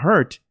want him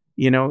hurt,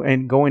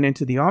 and going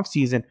into the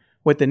offseason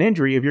with an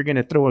injury if you're going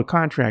to throw a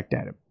contract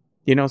at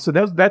him. So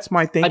that's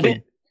my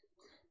thinking.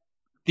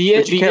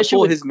 You can't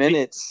pull his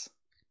minutes.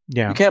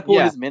 Yeah. You can't pull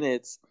his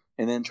minutes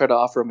and then try to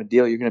offer him a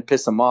deal. You're going to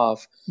piss him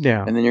off.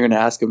 Yeah. And then you're going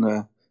to ask him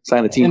to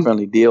sign a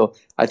team-friendly deal.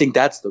 I think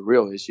that's the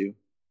real issue.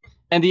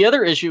 And the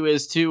other issue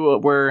is, too,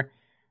 where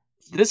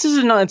this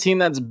is not a team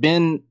that's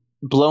been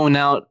blown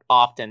out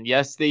often.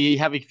 Yes, they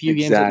have a few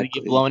games that they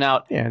get blown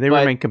out. Yeah, they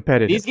remain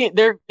competitive. These games,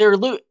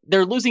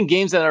 they're losing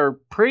games that are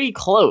pretty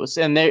close,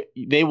 and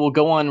they will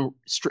go on.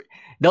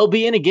 They'll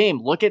be in a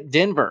game. Look at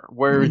Denver,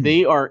 where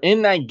they are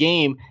in that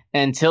game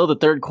until the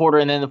third quarter,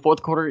 and then the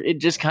fourth quarter, it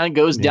just kind of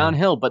goes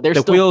downhill. But they're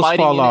still wheels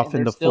fighting fall off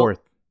in the fourth.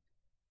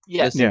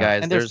 Yes, listen,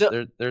 guys.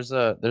 There's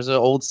an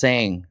old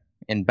saying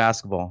in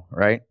basketball,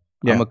 right?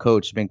 Yeah. I'm a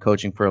coach, been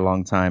coaching for a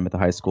long time at the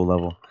high school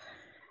level.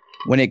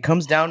 When it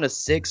comes down to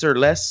 6 or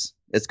less,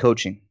 it's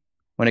coaching.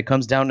 When it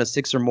comes down to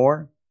 6 or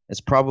more,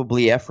 it's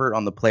probably effort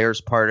on the player's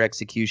part,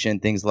 execution,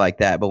 things like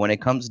that. But when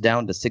it comes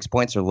down to 6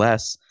 points or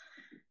less,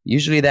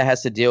 usually that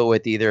has to deal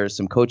with either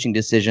some coaching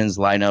decisions,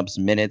 lineups,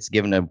 minutes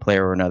given to a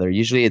player or another.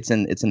 Usually it's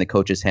in the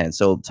coach's hands.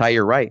 So Ty,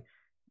 you're right.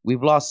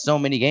 We've lost so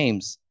many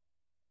games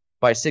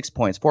by 6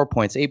 points, 4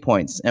 points, 8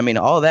 points. I mean,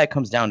 all of that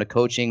comes down to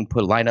coaching,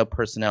 put lineup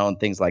personnel and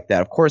things like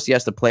that. Of course,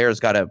 yes, the players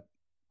got to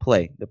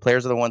play. The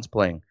players are the ones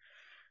playing.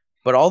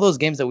 But all those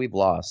games that we've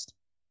lost,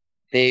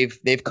 they've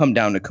come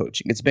down to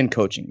coaching. It's been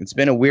coaching. It's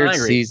been a weird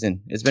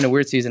season. It's been a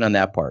weird season on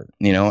that part,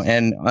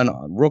 And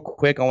real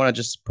quick, I want to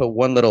just put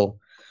one little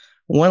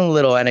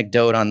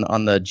anecdote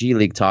on the G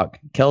League talk.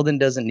 Keldon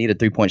doesn't need a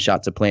 3-point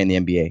shot to play in the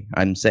NBA.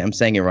 I'm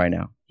saying it right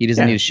now. He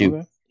doesn't need to shoot.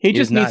 Okay. He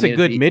just needs a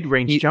good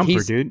mid-range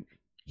jumper, dude.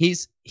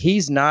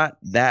 He's not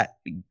that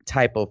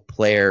type of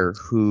player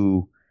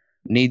who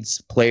needs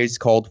plays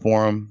called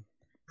for him,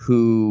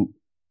 who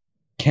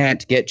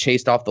can't get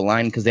chased off the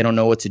line because they don't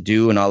know what to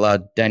do, and a la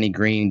Danny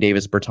Green,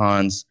 Davis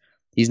Bertans.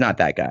 He's not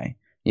that guy.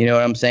 You know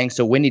what I'm saying?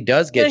 So when he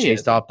does get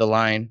chased off the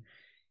line,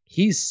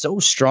 he's so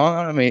strong.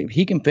 I mean,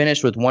 he can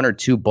finish with 1 or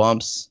 2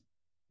 bumps,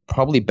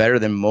 probably better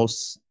than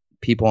most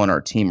people on our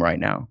team right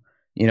now.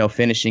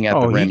 Finishing at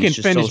the rim. He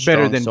can finish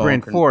better than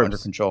Bryn Forbes. Under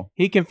control.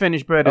 He can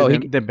finish better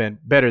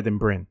than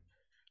Bryn.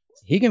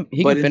 He can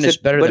finish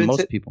better than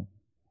most people.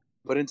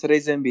 But in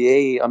today's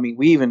NBA, I mean,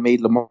 we even made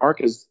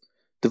LaMarcus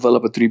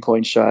develop a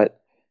 3-point shot.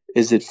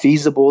 Is it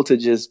feasible to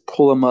just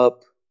pull him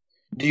up?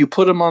 Do you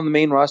put him on the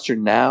main roster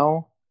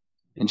now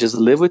and just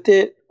live with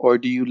it? Or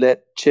do you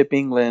let Chip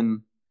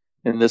England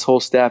and this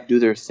whole staff do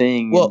their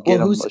thing and get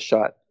him a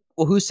shot?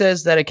 Well, who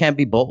says that it can't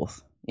be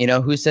both?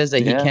 Who says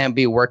that he can't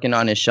be working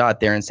on his shot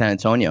there in San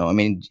Antonio? I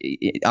mean,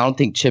 I don't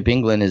think Chip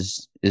England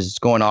is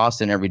going to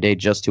Austin every day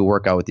just to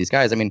work out with these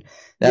guys. I mean,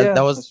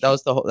 that's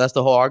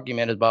the whole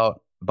argument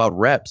about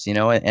reps,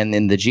 And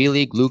in the G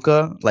League,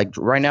 Luka, like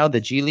right now,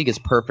 the G League is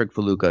perfect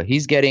for Luka.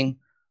 He's getting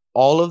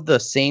all of the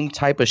same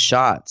type of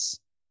shots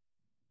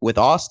with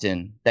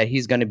Austin that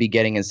he's going to be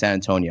getting in San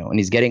Antonio, and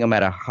he's getting them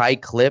at a high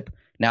clip.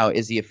 Now,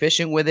 is he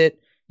efficient with it?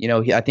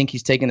 I think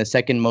he's taking the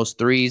second most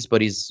threes,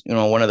 but he's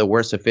one of the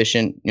worst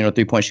efficient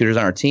 3-point shooters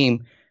on our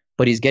team.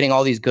 But he's getting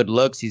all these good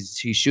looks. He's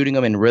shooting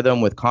them in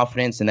rhythm with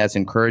confidence, and that's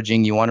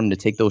encouraging. You want him to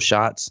take those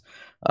shots,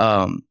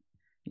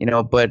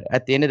 But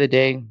at the end of the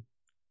day,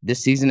 this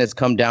season has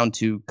come down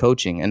to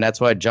coaching, and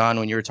that's why, John,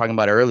 when you were talking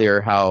about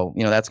earlier, how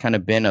that's kind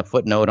of been a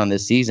footnote on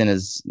this season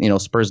is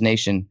Spurs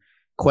Nation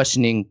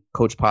questioning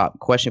Coach Pop.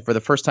 Question for the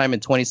first time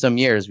in 20 some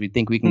years, we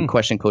think we can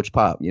question Coach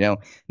Pop.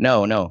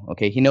 No.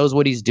 Okay, he knows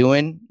what he's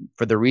doing.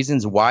 For the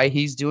reasons why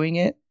he's doing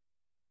it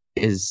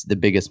is the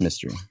biggest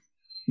mystery.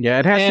 Yeah,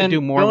 it has to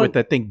do more with,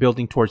 I think,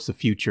 building towards the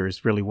future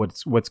is really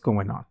what's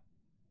going on.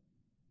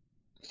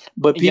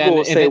 But people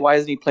will say, why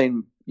isn't he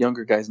playing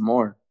younger guys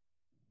more?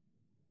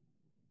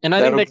 And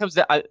I think that comes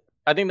down.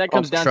 I think that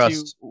comes down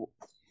trust. to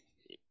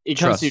it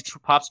comes to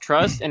Pop's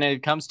trust, and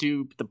it comes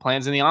to the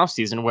plans in the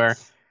offseason where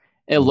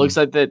it looks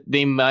like that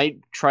they might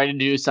try to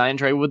do a sign and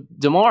trade with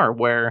DeMar,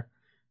 where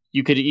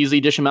you could easily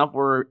dish him out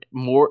for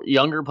more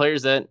younger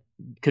players that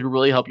could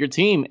really help your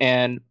team.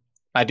 And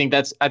I think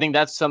that's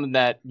something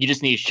that you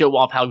just need to show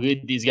off how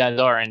good these guys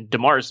are. And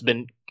DeMar's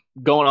been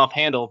going off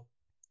handle,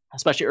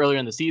 especially earlier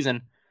in the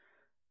season.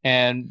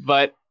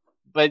 But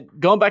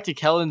going back to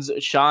Keldon's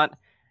shot,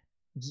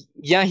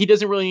 yeah, he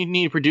doesn't really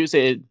need to produce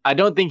it. I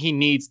don't think he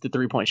needs the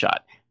 3-point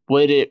shot.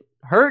 Would it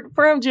hurt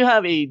for him to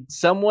have a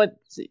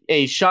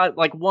shot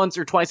like once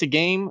or twice a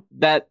game?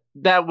 That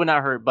would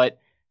not hurt, but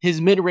his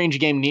mid-range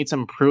game needs some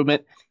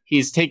improvement.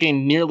 He's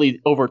taking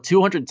nearly over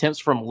 200 attempts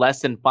from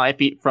less than 5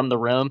 feet from the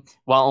rim,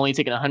 while only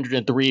taking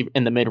 103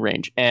 in the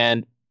mid-range.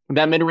 And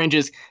that mid-range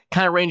is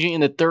kind of ranging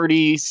in the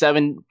 37%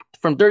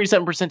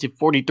 to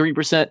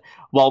 43%.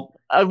 While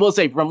I will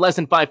say from less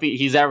than 5 feet,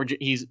 he's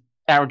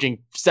averaging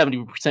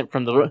 70%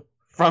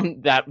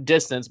 from that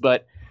distance.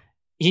 But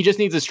he just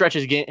needs to stretch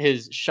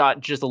his shot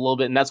just a little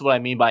bit, and that's what I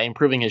mean by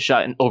improving his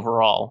shot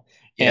overall.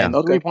 Yeah, and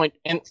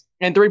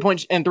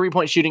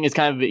three-point shooting is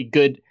kind of a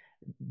good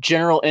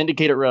general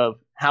indicator of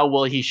how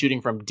well he's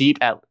shooting from deep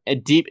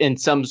in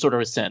some sort of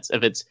a sense.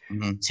 If it's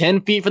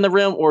 10 feet from the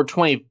rim or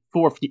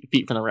 24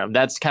 feet from the rim,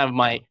 that's kind of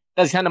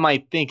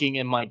my thinking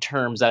in my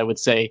terms. I would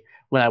say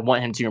when I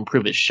want him to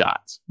improve his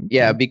shots.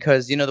 Yeah,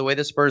 because the way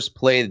the Spurs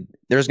play,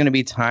 there's going to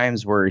be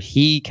times where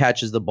he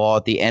catches the ball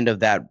at the end of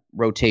that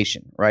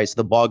rotation, right? So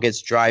the ball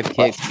gets drive,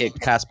 kick,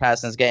 pass,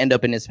 and it's going to end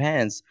up in his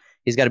hands.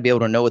 He's got to be able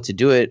to know what to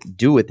do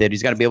with it.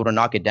 He's got to be able to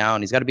knock it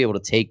down. He's got to be able to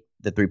take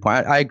the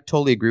 3-point. I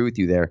totally agree with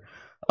you there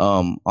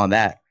on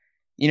that.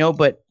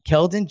 But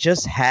Keldon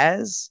just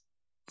has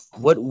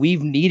what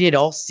we've needed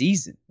all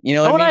season.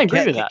 I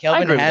agree with that.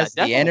 Keldon has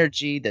the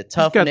energy, the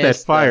toughness, he's got that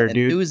fire,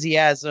 the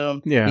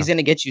enthusiasm. Yeah. He's going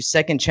to get you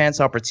second chance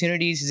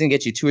opportunities. He's going to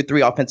get you 2 or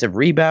 3 offensive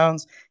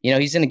rebounds.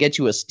 He's going to get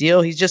you a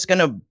steal. He's just going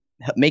to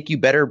make you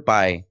better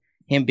by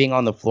him being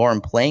on the floor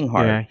and playing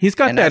hard. Yeah, he's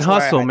got that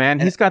hustle, man.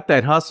 He's got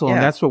that hustle,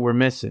 and that's what we're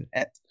missing.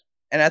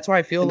 And that's why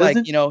I feel like,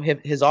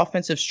 his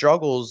offensive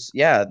struggles,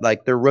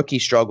 like their rookie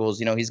struggles,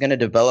 he's going to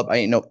develop.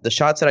 The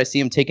shots that I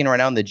see him taking right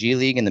now in the G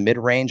League in the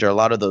mid-range are a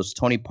lot of those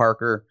Tony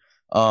Parker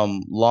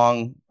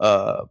long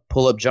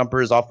pull-up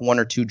jumpers off 1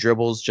 or 2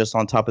 dribbles just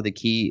on top of the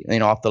key,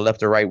 off the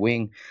left or right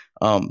wing.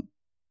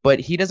 But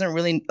he doesn't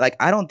really,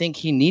 I don't think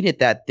he needed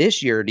that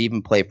this year to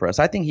even play for us.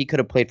 I think he could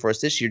have played for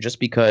us this year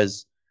just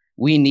because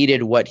we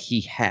needed what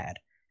he had.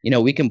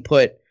 We can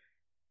put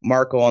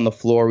Marco on the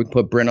floor. We can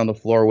put Bryn on the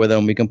floor with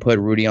him. We can put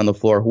Rudy on the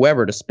floor,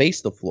 whoever, to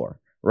space the floor,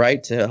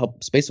 right? To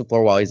help space the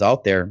floor while he's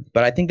out there.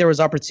 But I think there was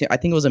opportunity. I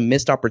think it was a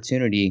missed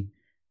opportunity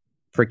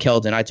for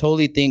Keldon. I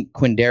totally think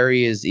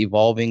Quindary is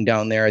evolving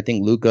down there. I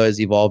think Luka is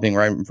evolving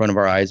right in front of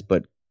our eyes.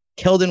 But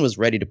Keldon was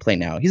ready to play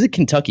now. He's a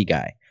Kentucky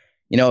guy.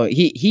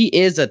 He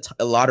is a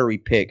lottery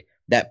pick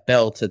that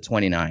fell to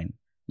 29.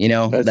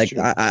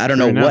 I don't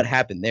know what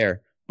happened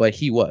there, but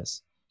he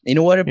was. You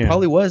know what? It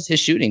probably was his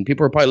shooting.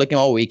 People were probably looking,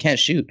 well, he can't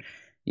shoot.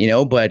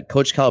 But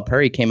Coach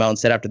Calipari came out and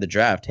said after the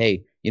draft,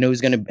 hey,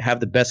 who's going to have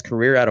the best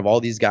career out of all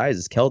these guys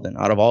is Keldon,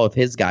 out of all of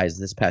his guys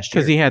this past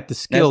year. Because he had the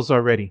skills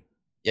already.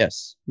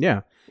 Yes.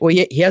 Yeah. Well,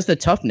 he has the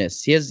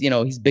toughness. He has,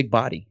 he's big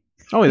body.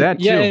 Oh, that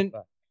too. And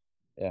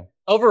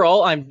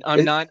overall, I'm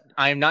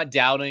not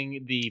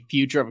doubting the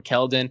future of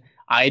Keldon.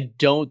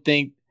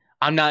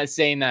 I'm not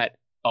saying that,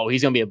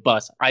 he's going to be a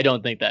bust. I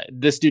don't think that.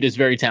 This dude is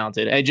very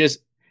talented.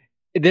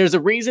 There's a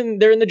reason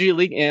they're in the G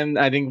League, and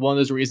I think one of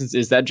those reasons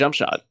is that jump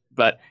shot.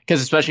 But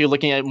because especially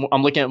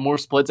I'm looking at more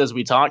splits as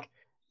we talk,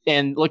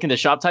 and looking at the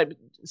shot type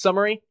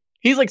summary,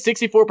 he's like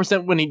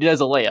 64% when he does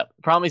a layup.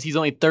 The problem is he's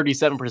only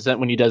 37%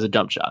 when he does a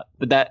jump shot.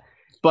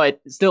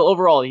 But still,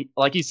 overall,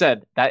 like you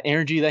said, that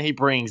energy that he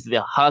brings,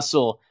 the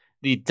hustle,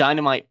 the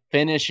dynamite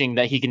finishing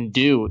that he can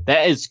do,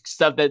 that is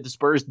stuff that the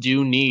Spurs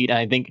do need. And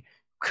I think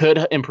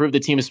could improve the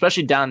team,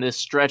 especially down this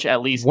stretch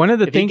at least. One of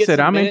the things that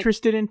I'm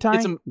interested in,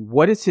 Ty,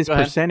 what is his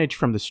percentage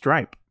from the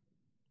stripe?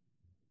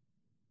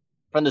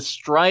 From the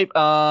stripe,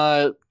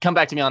 come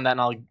back to me on that,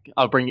 and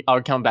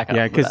I'll come back.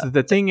 Yeah, because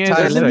the thing is,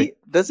 Ty,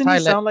 doesn't he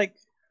sound like?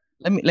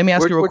 Let me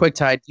ask you real quick,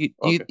 Ty.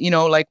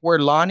 Like where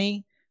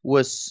Lonnie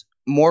was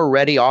more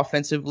ready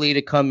offensively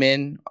to come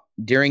in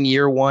during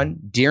year one,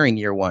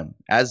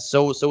 as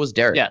so was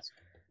Derek. Yes.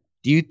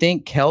 Do you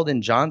think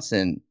Keldon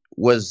Johnson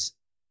was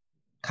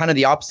kind of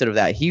the opposite of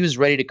that? He was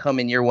ready to come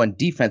in year one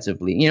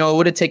defensively. It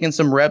would have taken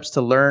some reps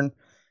to learn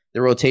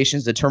the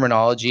rotations, the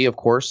terminology, of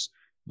course,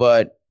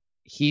 but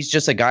he's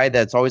just a guy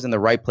that's always in the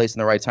right place in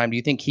the right time. Do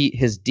you think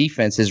his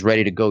defense is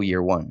ready to go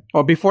year one?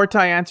 Well, before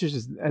Ty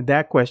answers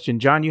that question,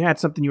 John, you had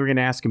something you were going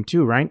to ask him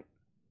too, right?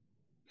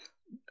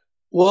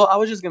 Well, I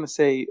was just going to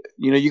say,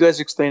 you guys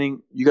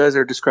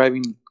are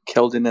describing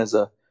Keldon as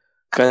a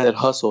guy that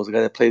hustles, a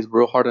guy that plays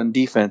real hard on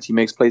defense. He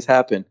makes plays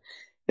happen.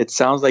 it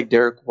sounds like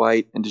Derek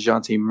White and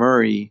DeJounte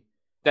Murray.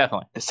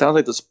 Definitely. It sounds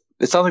like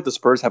the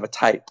Spurs have a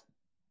type.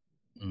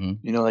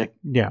 Mm-hmm. You know, like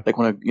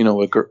when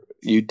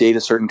you date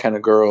a certain kind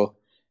of girl,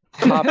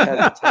 Pop has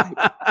a type.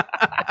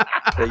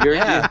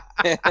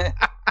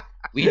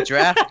 We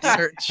draft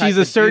certain She's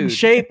a certain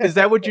shape. Is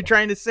that what you're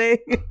trying to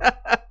say?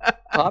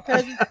 Pop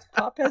has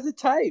a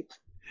type.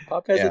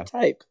 Pop has a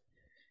type.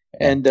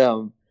 And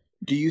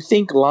do you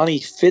think Lonnie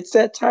fits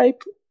that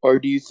type, or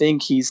do you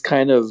think he's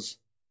kind of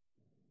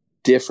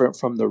different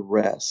from the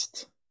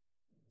rest?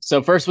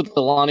 So first with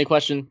the Lonnie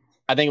question,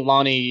 I think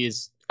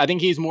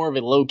he's more of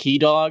a low key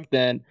dog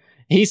than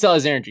he still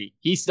has energy.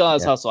 He still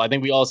has hustle. I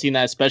think we all seen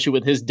that, especially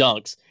with his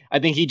dunks. I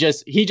think he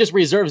just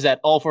reserves that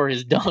all for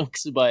his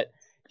dunks, but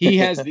he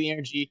has the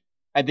energy.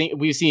 I think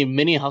we've seen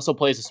many hustle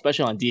plays,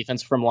 especially on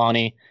defense from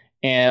Lonnie.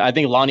 And I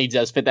think Lonnie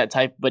does fit that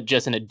type, but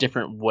just in a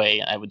different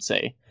way, I would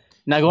say.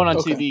 Now going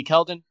on to the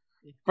Keldon.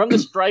 From the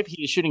stripe,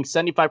 he is shooting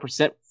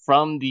 75%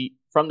 from the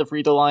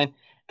free throw line.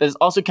 That is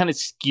also kind of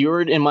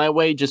skewed in my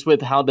way, just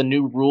with how the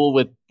new rule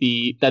that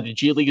the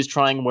G League is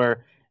trying,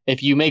 where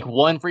if you make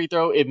one free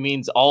throw, it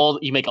means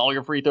you make all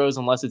your free throws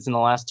unless it's in the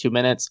last 2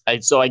 minutes.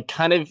 So I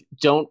kind of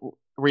don't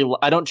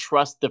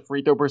trust the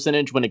free throw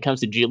percentage when it comes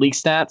to G League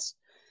stats.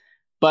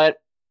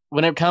 But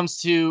when it comes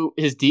to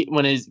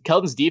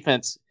Keldon's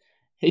defense,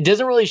 it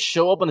doesn't really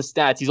show up on the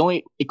stats.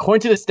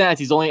 According to the stats,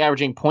 he's only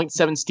averaging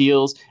 0.7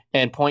 steals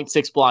and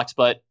 0.6 blocks.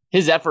 But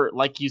his effort,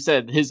 like you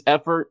said, his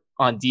effort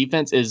on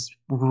defense is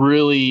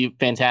really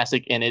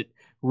fantastic, and it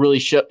really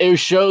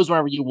shows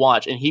whenever you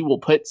watch. And he will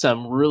put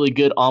some really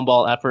good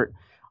on-ball effort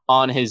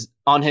on his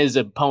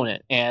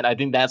opponent, and I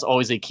think that's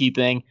always a key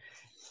thing.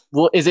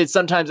 Well, is it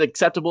sometimes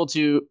accessible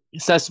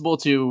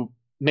to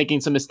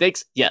making some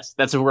mistakes? Yes,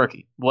 that's a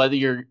rookie. What are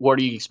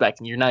you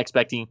expecting? You're not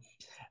expecting.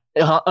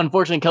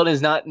 Unfortunately, Keldon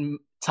is not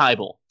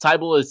Tybal.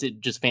 Tybal is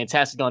just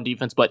fantastic on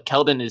defense, but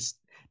Keldon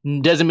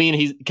doesn't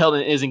mean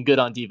Keldon isn't good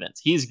on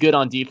defense. He's good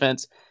on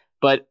defense,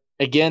 but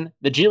again,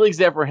 the G League's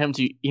there for him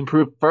to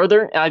improve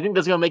further, and I think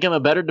that's going to make him a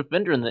better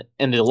defender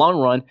in the long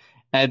run.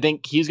 And I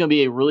think he's going to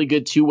be a really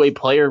good two-way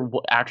player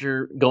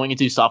after going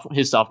into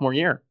his sophomore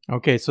year.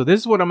 Okay, so this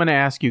is what I'm going to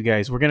ask you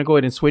guys. We're going to go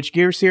ahead and switch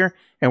gears here,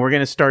 and we're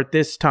going to start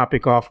this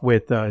topic off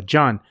with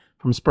John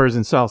from Spurs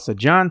and Salsa.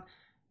 John,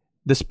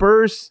 the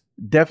Spurs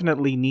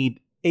definitely need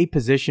a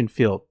position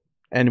filled.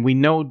 And we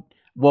know,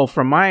 well,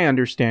 from my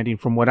understanding,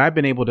 from what I've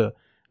been able to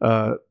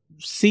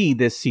see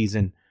this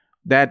season,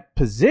 that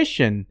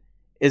position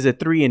is a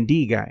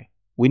 3-and-D guy.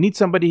 We need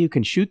somebody who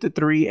can shoot the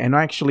three and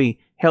actually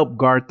help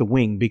guard the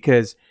wing,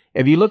 because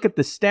if you look at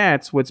the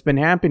stats, what's been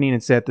happening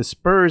is that the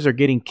Spurs are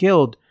getting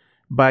killed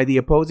by the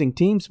opposing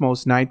teams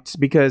most nights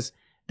because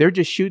they're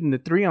just shooting the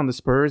three on the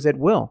Spurs at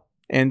will.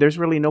 And there's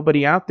really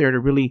nobody out there to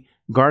really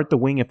guard the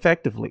wing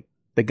effectively.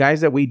 The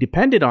guys that we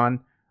depended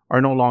on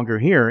are no longer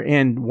here.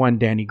 And one,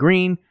 Danny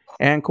Green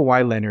and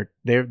Kawhi Leonard,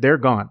 they're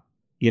gone.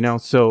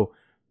 So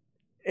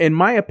in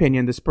my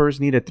opinion, the Spurs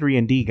need a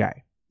 3-and-D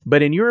guy.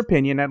 But in your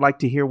opinion, I'd like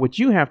to hear what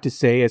you have to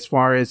say as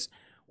far as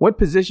what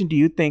position do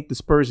you think the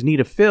Spurs need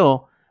to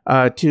fill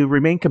to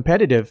remain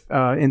competitive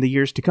in the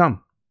years to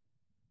come?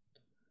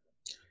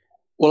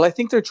 Well, I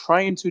think they're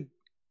trying to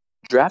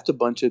draft a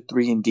bunch of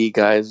 3-and-D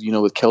guys,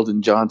 with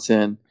Keldon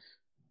Johnson.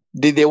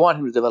 They want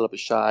him to develop a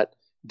shot.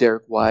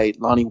 Derek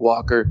White, Lonnie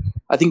Walker.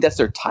 I think that's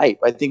their type.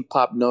 I think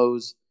Pop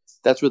knows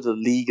that's where the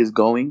league is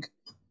going.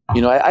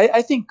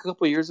 I think a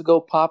couple of years ago,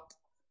 Pop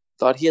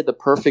thought he had the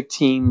perfect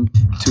team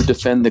to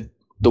defend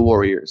the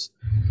Warriors.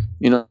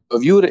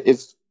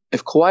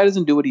 If Kawhi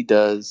doesn't do what he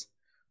does,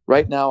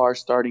 right now our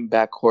starting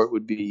backcourt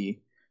would be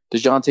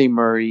DeJounte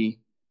Murray,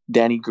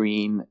 Danny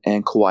Green,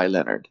 and Kawhi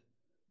Leonard.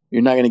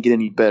 You're not going to get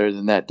any better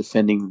than that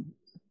defending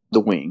the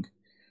wing.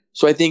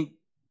 So I think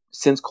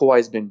since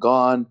Kawhi's been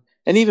gone,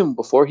 and even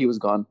before he was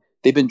gone,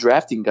 they've been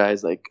drafting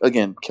guys like,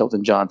 again,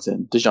 Keldon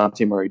Johnson,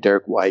 DeJounte Murray,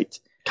 Derek White.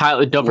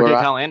 Don't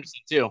forget Kyle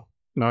Anderson, too.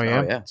 Oh,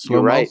 yeah.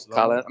 You're right,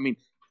 Kyle.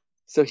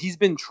 So he's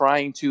been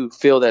trying to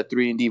fill that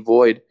 3-and-D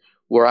void.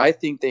 Where I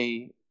think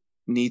they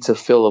need to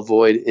fill a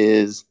void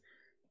is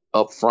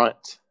up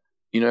front.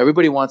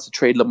 Everybody wants to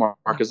trade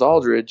LaMarcus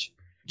Aldridge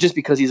just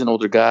because he's an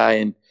older guy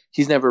and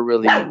he's never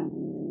really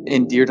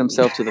endeared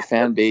himself to the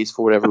fan base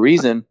for whatever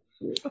reason.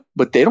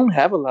 But they don't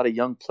have a lot of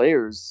young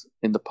players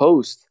in the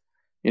post.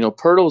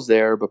 Pirtle's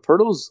there, but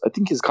I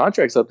think his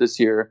contract's up this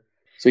year,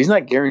 so he's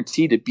not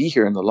guaranteed to be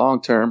here in the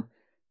long term.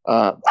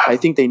 I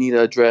think they need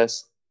to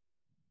address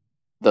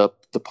the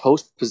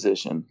post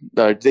position.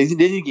 They need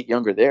to get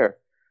younger there.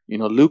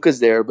 Luka's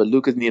there, but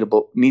Luka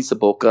needs to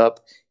bulk up.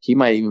 He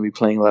might even be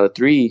playing a lot of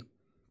three.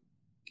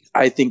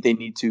 I think they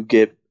need to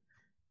get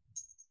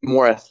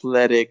more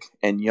athletic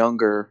and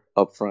younger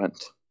up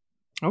front.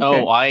 Okay.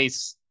 Oh,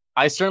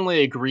 I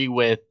certainly agree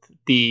with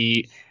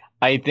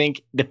I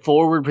think the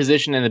forward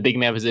position and the big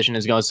man position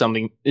is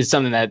something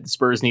that the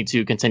Spurs need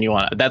to continue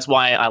on. That's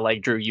why I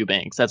like Drew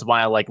Eubanks. That's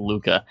why I like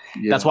Luka.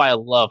 Yeah. That's why I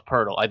love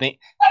Pirtle. I think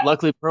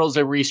luckily Pirtle's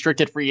a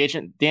restricted free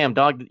agent. Damn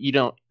dog,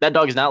 that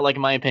dog is not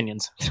liking my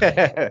opinions.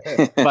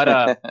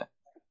 but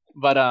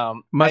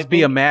must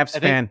be a Mavs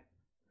fan.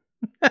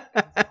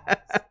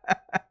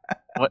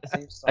 What?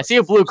 I see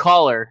a blue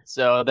collar,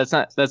 so that's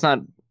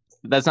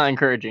not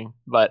encouraging.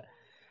 But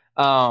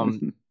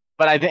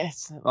but I think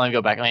let me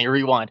go back. Let me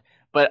rewind.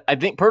 But I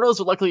think Pirtle's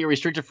luckily a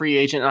restricted free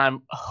agent, and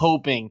I'm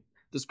hoping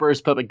the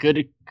Spurs put a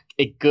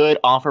good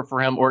offer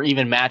for him, or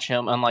even match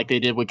him, unlike they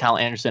did with Kyle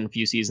Anderson a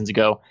few seasons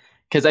ago.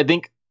 Because I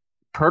think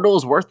Pirtle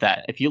is worth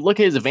that. If you look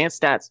at his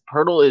advanced stats,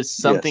 Pirtle is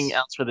something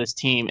else for this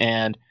team,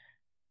 and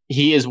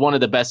he is one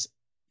of the best.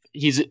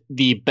 He's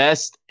the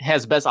best,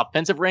 has best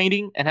offensive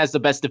rating, and has the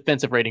best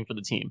defensive rating for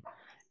the team.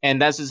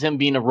 And that's just him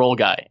being a role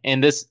guy.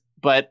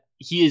 But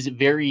he's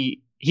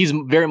very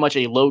much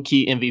a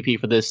low-key MVP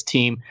for this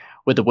team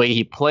with the way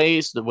he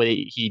plays, the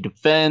way he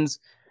defends.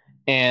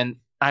 And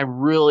I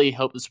really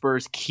hope the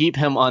Spurs keep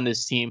him on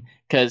this team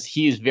because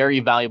he is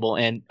very valuable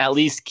and at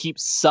least keep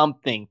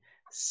something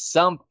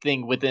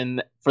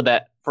within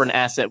for an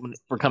asset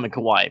for coming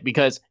Kawhi,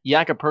 because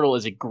Jakob Poeltl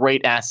is a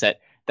great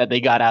asset that they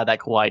got out of that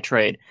Kawhi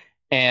trade.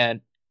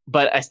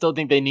 But I still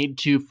think they need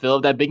to fill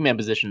up that big man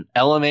position.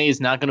 LMA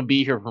is not going to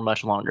be here for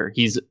much longer.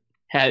 He's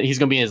going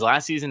to be in his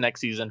last season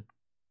next season.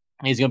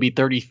 He's going to be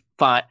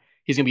 35.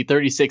 He's going to be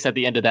 36 at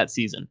the end of that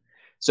season.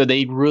 So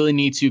they really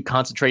need to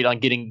concentrate on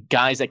getting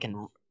guys that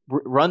can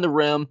run the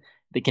rim,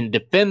 they can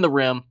defend the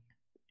rim.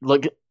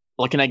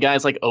 Looking at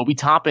guys like Obi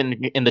Toppin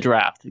in the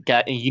draft.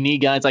 You need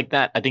guys like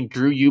that. I think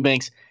Drew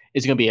Eubanks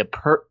is going to be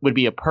would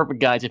be a perfect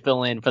guy to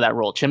fill in for that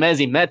role.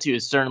 Chimezie Metu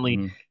is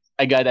certainly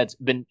a guy that's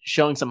been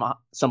showing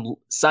some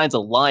signs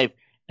of life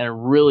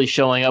and really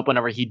showing up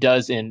whenever he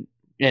does in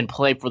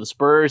play for the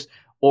Spurs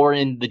or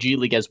in the G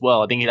League as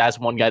well. I think that's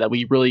one guy that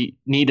we really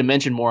need to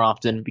mention more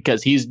often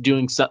because he's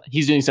doing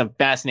some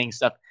fascinating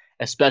stuff,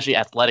 especially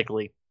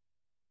athletically.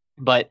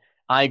 But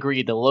I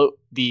agree,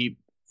 the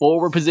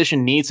forward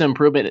position needs some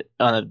improvement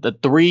on the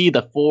 3,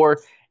 the 4,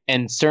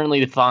 and certainly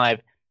the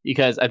 5,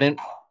 because I think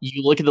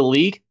you look at the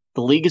league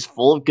is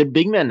full of good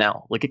big men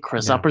now. Look at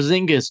Kristaps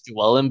Porzingis,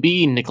 Joel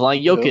Embiid, Nikola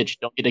Jokic.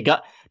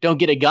 Don't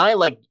get a guy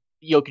like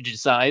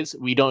Jokic's size.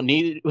 I don't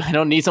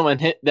need someone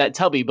hit that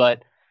tubby,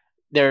 but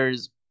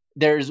there's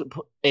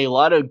a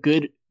lot of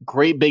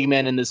great big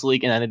men in this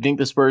league, and I think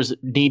the Spurs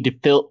need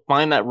to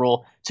find that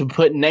role to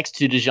put next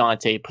to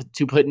DeJounte,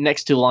 to put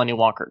next to Lonnie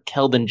Walker,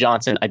 Keldon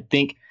Johnson. I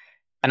think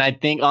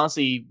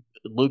honestly,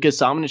 Lukas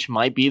Samanic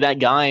might be that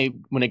guy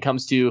when it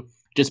comes to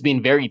just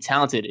being very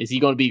talented. Is he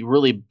going to be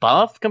really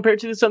buff compared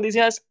to some of these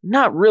guys?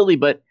 Not really,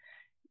 but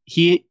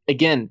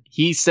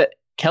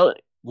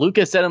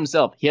Lukas said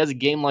himself, he has a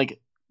game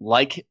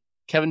like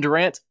Kevin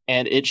Durant,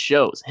 and it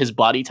shows. His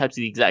body type's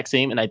the exact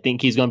same, and I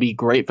think he's going to be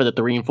great for the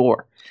 3 and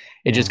 4.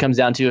 It just comes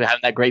down to having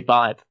that great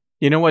 5.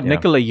 You know what,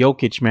 Nikola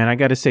Jokic, man, I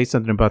got to say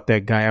something about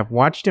that guy. I've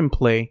watched him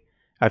play.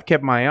 I've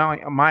kept my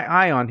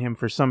eye on him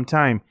for some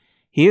time.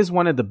 He is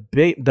one of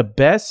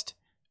the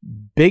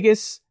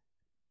biggest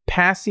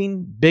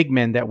passing big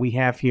men that we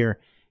have here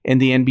in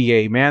the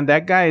NBA. Man,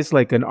 that guy is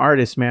like an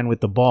artist, man, with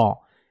the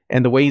ball,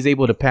 and the way he's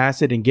able to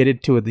pass it and get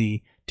it to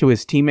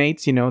his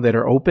teammates, that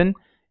are open.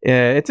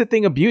 It's a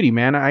thing of beauty,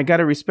 man. I got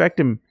to respect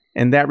him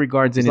in that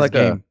regards in his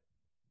game.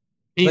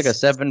 He's like a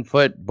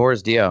 7-foot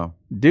Boris Diaw.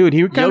 Dude,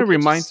 he kind of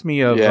reminds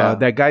me of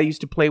that guy I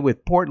used to play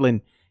with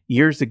Portland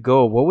years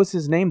ago. What was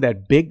his name?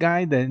 That big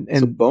guy?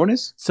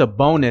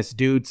 Sabonis,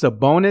 dude.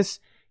 Sabonis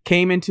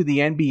came into the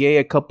NBA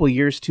a couple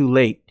years too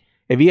late.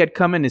 If he had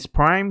come in his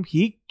prime,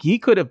 he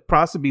could have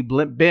possibly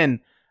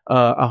been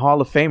a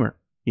Hall of Famer,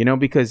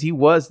 because he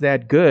was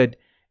that good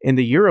in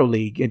the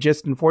EuroLeague. And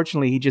just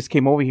unfortunately, he just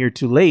came over here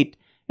too late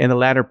in the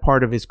latter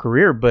part of his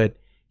career. But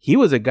he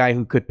was a guy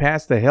who could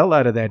pass the hell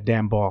out of that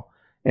damn ball.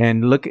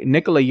 And look,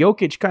 Nikola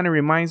Jokic kind of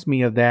reminds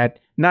me of that,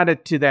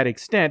 not to that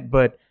extent,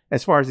 but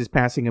as far as his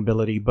passing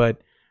ability.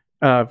 But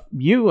Robert,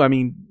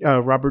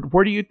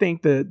 where do you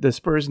think the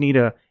Spurs need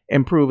to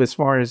improve as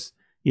far as,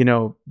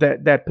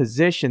 that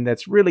position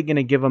that's really going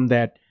to give them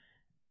that,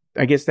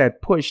 I guess,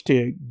 that push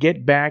to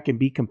get back and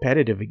be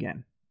competitive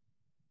again?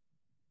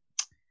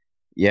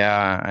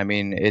 Yeah, I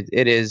mean,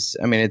 it is.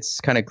 I mean, it's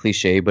kind of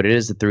cliche, but it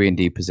is the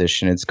 3-and-D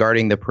position. It's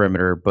guarding the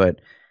perimeter,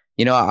 but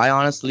I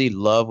honestly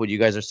love what you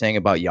guys are saying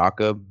about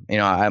Jakob.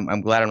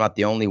 I'm glad I'm not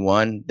the only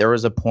one. There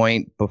was a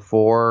point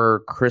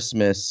before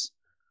Christmas,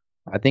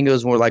 I think it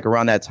was more like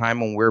around that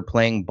time when we were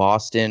playing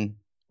Boston,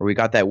 where we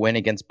got that win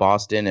against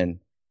Boston, and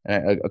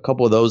a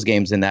couple of those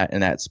games in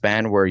that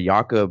span where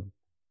Jakob,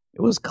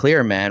 it was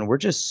clear, man, we're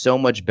just so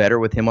much better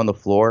with him on the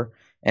floor.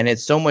 And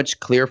it's so much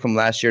clear from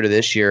last year to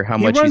this year how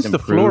much he's improved. He runs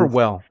the floor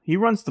well. He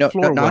runs the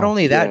floor well. Not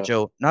only that,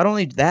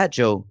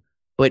 Joe,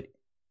 but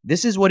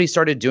this is what he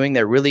started doing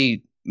that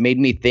really made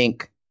me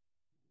think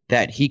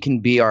that he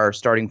can be our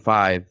starting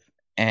 5.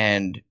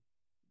 And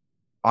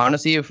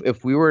honestly,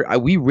 if we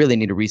really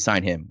need to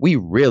re-sign him. We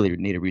really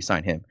need to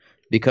re-sign him,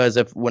 because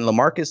when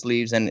LaMarcus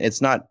leaves, and it's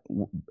not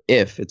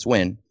if, it's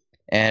when,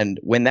 and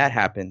when that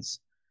happens,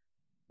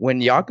 when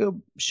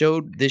Jakob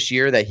showed this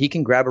year that he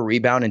can grab a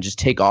rebound and just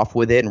take off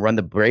with it and run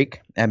the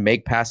break and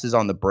make passes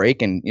on the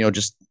break and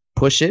just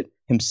push it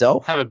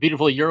himself, have a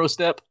beautiful Euro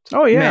step.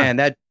 Oh yeah,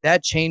 man,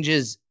 that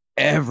changes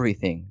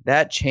everything.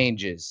 That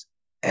changes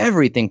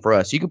everything for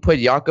us. You could put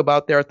Jakob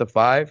out there at the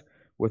 5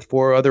 with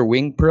 4 other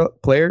wing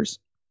players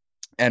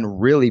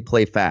and really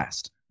play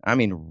fast. I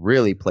mean,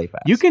 really play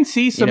fast. You can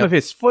see some of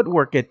his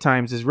footwork at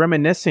times is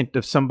reminiscent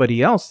of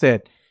somebody else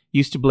that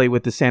used to play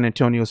with the San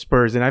Antonio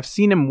Spurs. And I've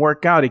seen him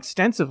work out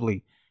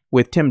extensively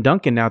with Tim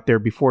Duncan out there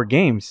before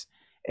games.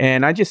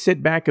 And I just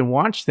sit back and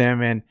watch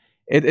them. And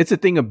it's a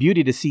thing of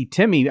beauty to see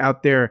Timmy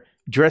out there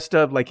dressed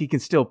up like he can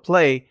still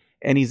play.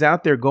 And he's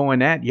out there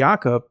going at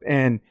Jakob.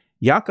 And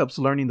Jakob's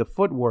learning the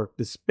footwork,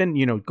 the spin,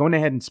 going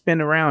ahead and spin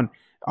around,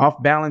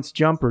 off balance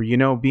jumper,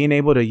 being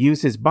able to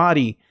use his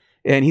body.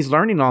 And he's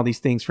learning all these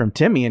things from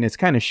Timmy, and it's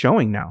kind of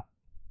showing now.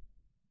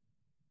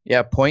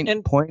 Yeah, point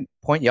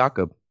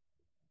Jakob.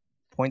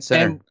 Point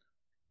center. And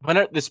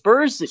whenever the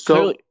Spurs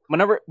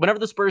whenever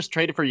the Spurs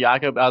traded for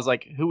Jakob, I was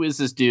like, who is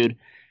this dude?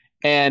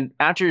 And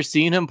after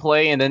seeing him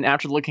play, and then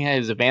after looking at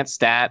his advanced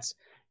stats,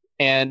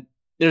 and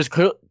there's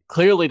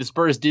clearly the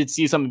Spurs did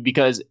see something,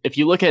 because if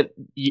you look at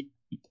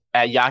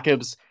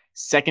Jakob's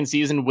second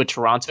season with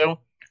Toronto,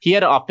 he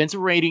had an offensive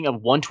rating of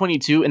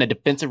 122 and a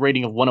defensive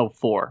rating of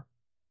 104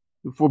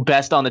 for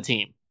best on the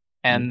team.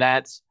 And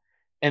that's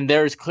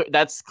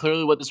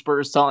clearly what the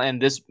Spurs saw, and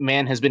this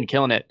man has been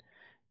killing it.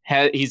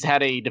 He's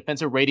had a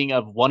defensive rating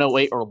of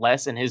 108 or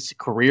less in his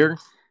career,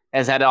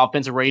 has had an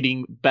offensive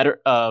rating better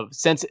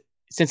since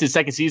his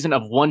second season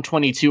of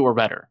 122 or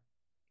better.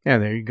 Yeah,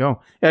 there you go.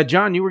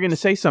 John, you were going to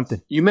say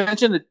something. You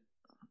mentioned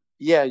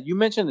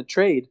the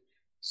trade.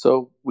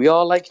 So we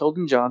all like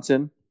Keldon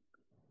Johnson.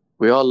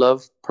 We all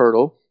love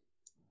Poeltl.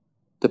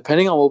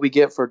 Depending on what we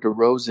get for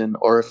DeRozan,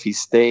 or if he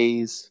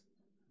stays,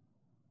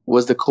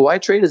 was the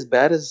Kawhi trade as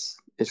bad as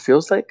it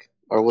feels like,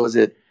 or was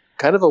it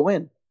kind of a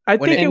win? I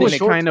think it was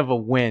kind of a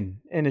win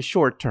in a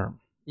short term.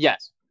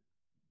 Yes.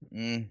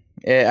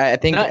 I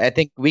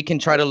think we can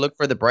try to look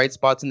for the bright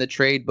spots in the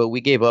trade, but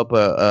we gave up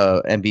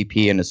a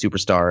MVP and a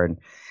superstar,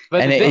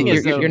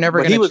 you're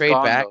never going to trade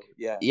back.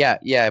 Though.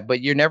 Yeah,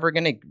 but you're never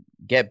going to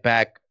get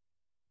back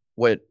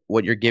what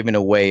you're giving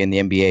away in the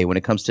NBA when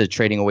it comes to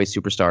trading away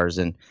superstars.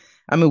 And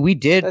I mean, we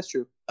did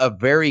a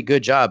very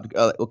good job.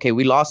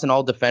 We lost an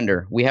all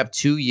defender. We have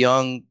 2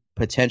 young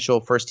potential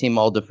first team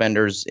all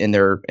defenders in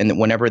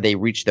whenever they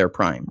reach their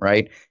prime,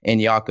 right? In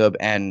Jakob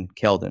and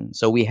Keldon.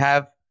 So we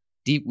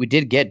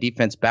did get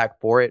defense back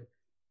for it,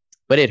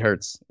 but it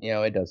hurts.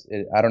 It does.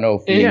 I don't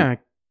know if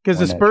because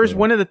the Spurs,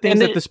 one of the things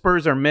that the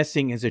Spurs are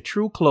missing is a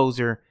true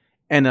closer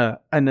and a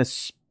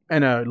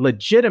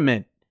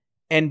legitimate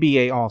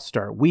NBA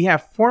All-Star. We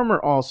have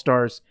former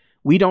All-Stars.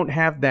 We don't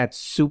have that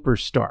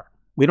superstar.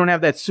 We don't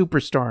have that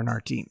superstar in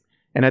our team.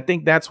 And I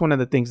think that's one of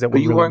the things that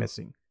we're really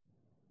missing.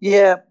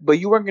 Yeah, but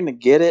you weren't going to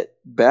get it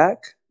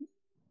back.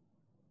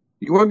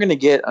 You weren't going to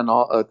get you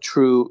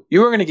weren't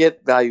going to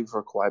get value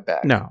for Kawhi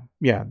back. No,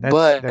 yeah.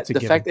 That's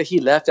the fact that he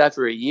left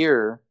after a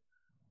year,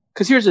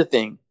 because here's the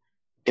thing.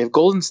 If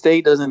Golden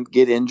State doesn't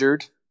get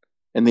injured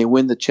and they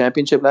win the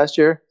championship last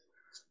year,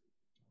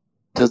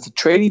 does the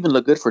trade even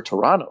look good for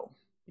Toronto?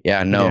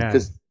 Yeah, no.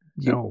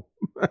 No.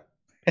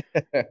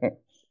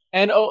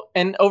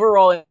 And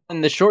overall,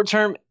 in the short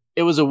term,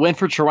 it was a win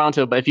for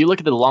Toronto. But if you look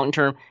at the long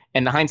term,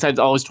 and hindsight's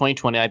always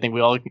 20/20, I think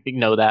we all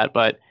know that.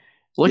 But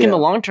looking at the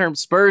long term,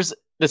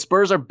 the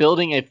Spurs are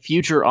building a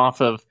future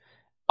off of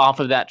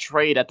that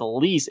trade at the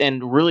least,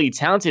 and really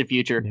talented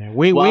future. Yeah,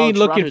 we ain't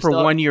looking for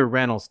 1-year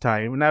rentals,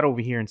 Ty. We're not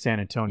over here in San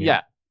Antonio.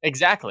 Yeah,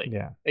 exactly.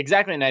 Yeah,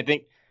 exactly. And I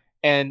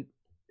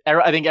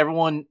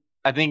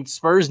think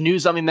Spurs knew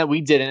something that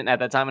we didn't at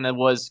that time, and it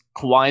was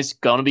Kawhi's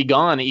going to be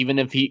gone, even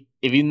if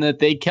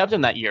they kept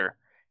him that year,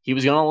 he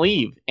was going to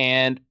leave.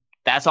 And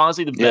that's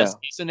honestly the best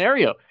case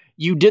scenario.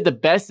 You did the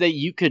best that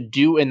you could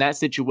do in that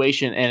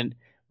situation. And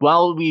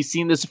while we've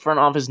seen this front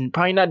office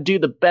probably not do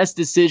the best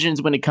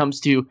decisions when it comes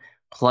to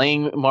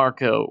playing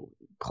Marco,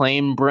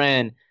 playing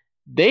Bren,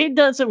 they've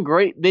done some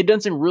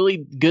really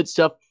good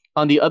stuff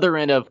on the other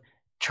end of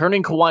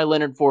turning Kawhi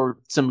Leonard for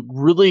some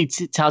really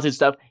talented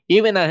stuff,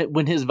 even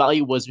when his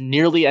value was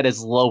nearly at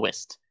his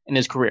lowest in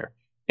his career.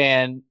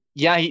 And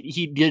yeah,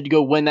 he did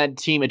go win that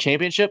team a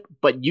championship,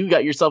 but you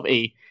got yourself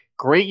a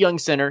great young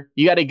center.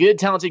 You got a good,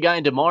 talented guy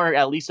in DeMar,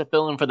 at least to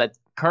fill in for that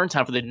current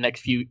time for the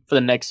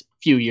next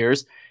few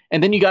years.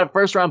 And then you got a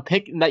first-round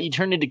pick that you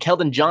turned into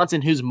Keldon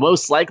Johnson, who's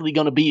most likely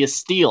going to be a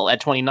steal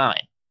at 29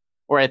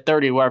 or at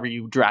 30, wherever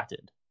you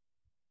drafted.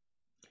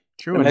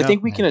 True. And I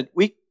think we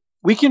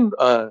can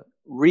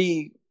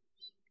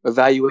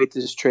re-evaluate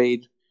this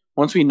trade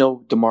once we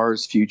know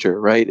DeMar's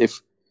future, right? If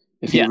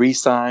he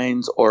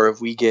re-signs, or if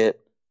we get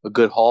a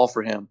good haul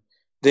for him,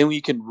 then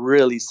we can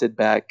really sit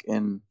back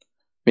and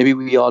maybe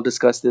we all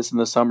discuss this in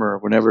the summer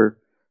whenever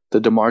the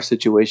DeMar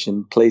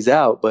situation plays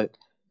out. But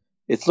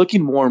it's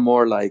looking more and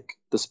more like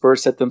the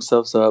Spurs set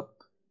themselves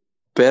up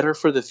better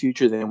for the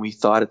future than we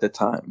thought at the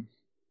time,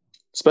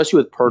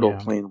 especially with Poeltl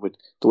playing with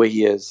the way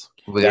he is.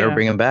 We got to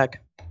bring him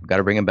back.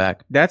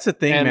 That's the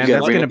thing, man.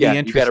 That's going to be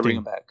interesting. You got to bring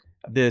him back.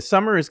 The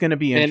summer is going to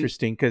be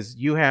interesting because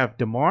you have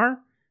DeMar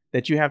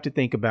that you have to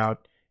think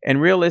about. And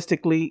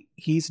realistically,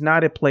 he's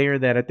not a player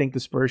that I think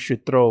the Spurs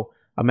should throw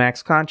a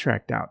max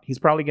contract out. He's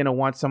probably going to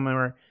want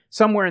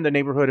somewhere in the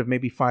neighborhood of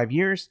maybe 5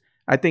 years.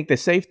 I think the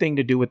safe thing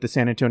to do with the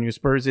San Antonio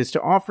Spurs is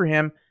to offer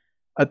him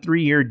a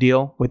 3-year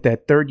deal with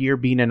that third year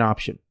being an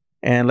option.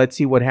 And let's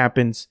see what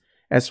happens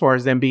as far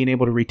as them being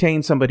able to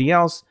retain somebody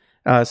else,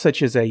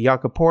 such as a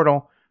Jakob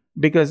Poeltl,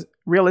 because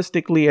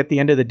realistically, at the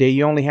end of the day,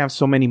 you only have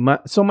so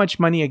much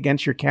money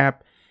against your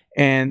cap,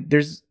 and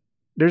there's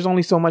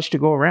only so much to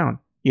go around.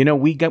 You know,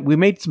 we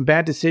made some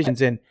bad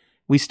decisions, and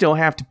we still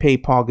have to pay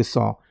Paul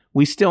Gasol.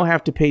 We still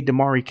have to pay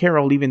DeMarre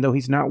Carroll, even though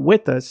he's not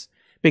with us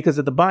because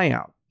of the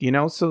buyout. You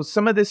know, so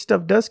some of this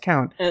stuff does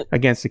count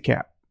against the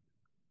cap.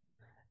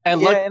 And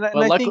look,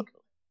 I think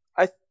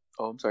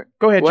I'm sorry.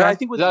 Go ahead, John. I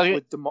think with all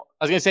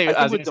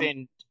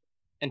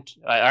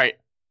right.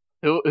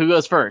 Who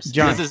goes first?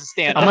 John. This is a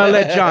stand. I'm gonna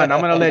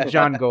let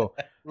John go.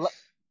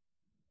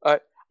 I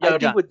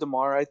think with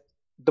DeMar,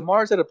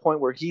 DeMar's at a point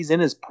where he's in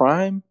his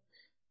prime,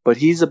 but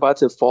he's about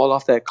to fall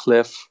off that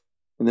cliff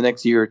in the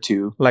next year or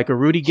two. Like a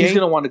Rudy Gay? He's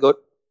gonna want to go.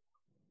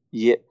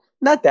 Yeah,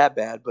 not that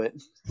bad, but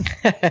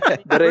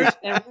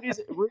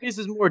Rudy's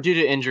is more due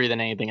to injury than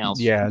anything else.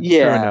 Yeah,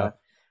 fair enough.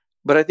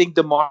 But I think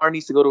DeMar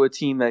needs to go to a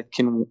team that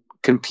can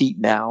compete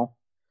now,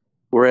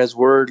 whereas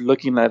we're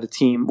looking at a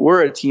team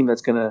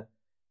that's gonna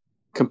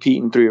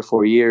compete in 3 or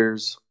 4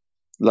 years,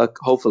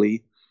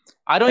 hopefully.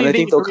 I don't even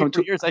think they'll come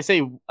 2 years. I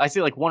say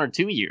like 1 or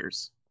 2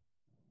 years.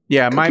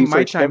 Yeah,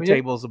 my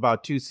timetable is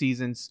about 2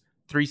 seasons,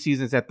 3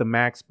 seasons at the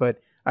max, but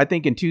I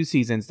think in 2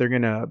 seasons they're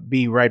gonna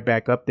be right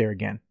back up there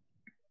again.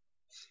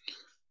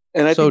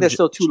 And I think that's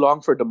still too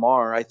long for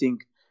DeMar. I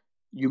think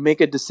you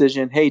make a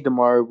decision. Hey,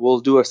 DeMar, we'll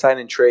do a sign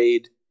and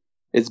trade.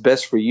 It's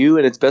best for you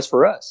and it's best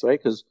for us, right?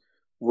 Because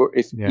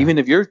even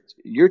if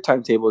your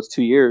timetable is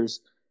 2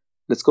 years,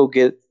 let's go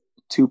get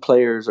 2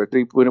 players or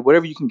 3,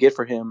 whatever you can get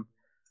for him.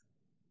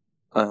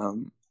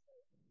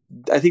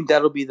 I think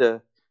that'll be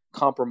the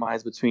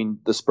compromise between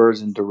the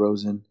Spurs and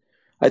DeRozan.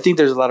 I think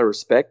there's a lot of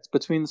respect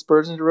between the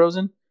Spurs and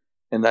DeRozan,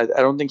 and I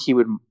don't think he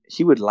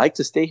would like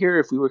to stay here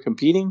if we were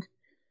competing.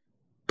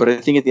 But I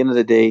think at the end of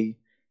the day,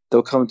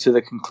 they'll come to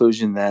the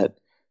conclusion that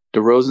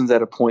DeRozan's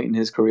at a point in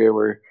his career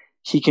where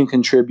he can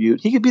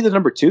contribute. He could be the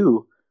number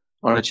 2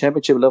 on a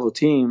championship level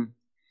team,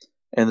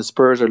 and the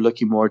Spurs are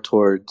looking more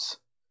towards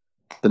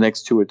the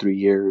next 2 or 3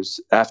 years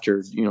after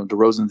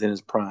DeRozan's in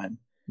his prime.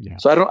 Yeah.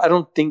 So I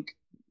don't think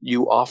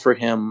you offer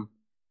him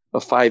a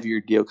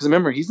 5-year deal, because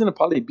remember, he's going to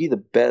probably be the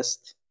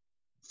best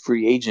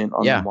free agent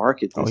on the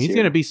market this year. He's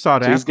going to be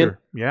sought after.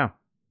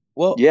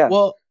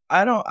 Well,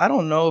 I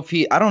don't know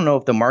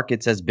if the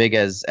market's as big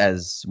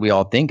as we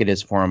all think it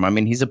is for him. I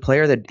mean, he's a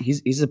player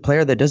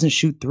that doesn't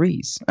shoot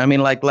threes. I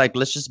mean, like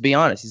let's just be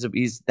honest.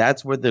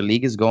 That's where the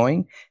league is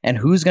going. And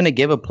who's going to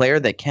give a player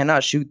that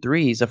cannot shoot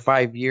threes a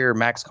 5-year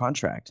max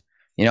contract?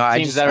 You know,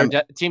 teams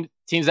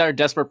that are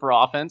desperate for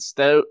offense.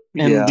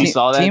 We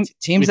saw that.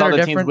 Teams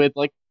with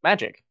like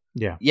Magic.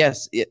 Yeah.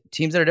 Yes,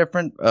 teams that are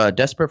different,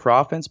 desperate for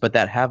offense, but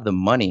that have the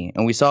money.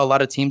 And we saw a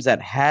lot of teams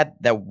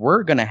that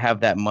were going to have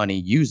that money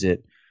use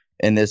it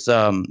in this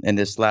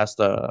last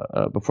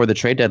before the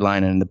trade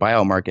deadline and the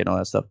buyout market and all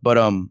that stuff. But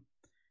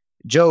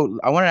Joe,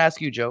 I want to ask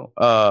you, Joe,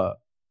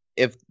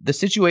 if the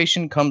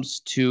situation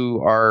comes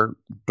to our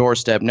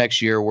doorstep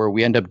next year where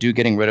we end up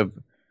getting rid of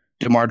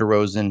DeMar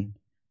DeRozan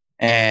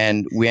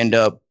and we end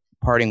up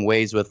parting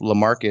ways with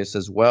LaMarcus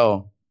as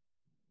well,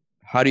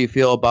 how do you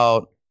feel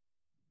about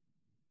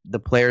the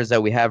players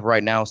that we have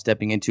right now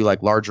stepping into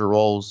like larger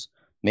roles?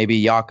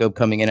 Maybe Jakob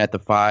coming in at the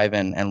 5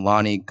 and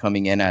Lonnie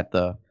coming in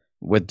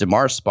with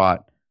DeMar's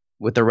spot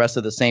with the rest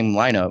of the same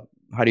lineup.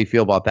 How do you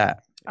feel about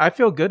that? I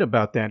feel good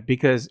about that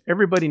because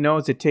everybody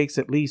knows it takes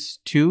at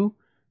least 2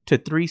 to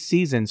 3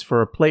 seasons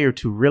for a player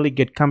to really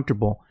get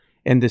comfortable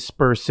in the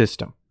Spurs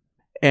system.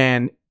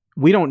 And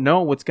we don't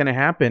know what's going to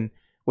happen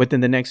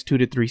within the next 2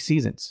 to 3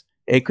 seasons.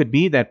 It could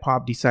be that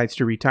Pop decides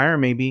to retire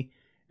maybe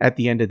at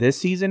the end of this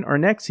season or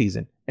next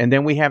season. And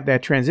then we have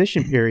that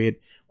transition period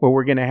where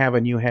we're going to have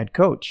a new head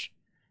coach.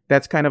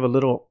 That's kind of a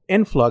little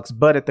influx,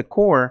 but at the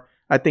core,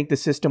 I think the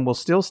system will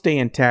still stay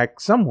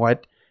intact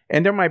somewhat,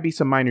 and there might be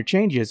some minor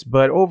changes.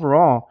 But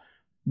overall,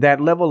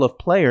 that level of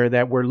player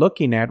that we're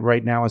looking at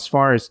right now, as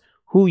far as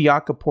who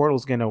Jakob Poeltl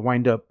is going to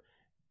wind up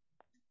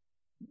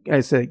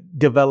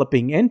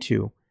developing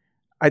into,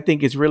 I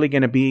think is really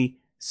going to be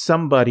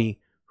somebody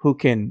who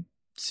can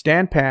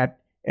stand pat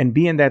and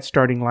be in that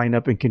starting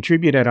lineup and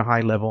contribute at a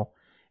high level.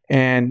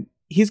 And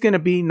he's going to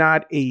be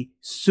not a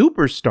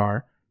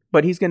superstar,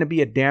 but he's going to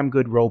be a damn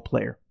good role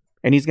player.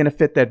 And he's going to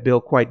fit that bill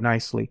quite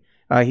nicely.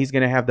 He's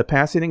going to have the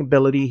passing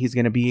ability. He's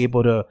going to be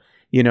able to,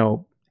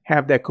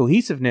 have that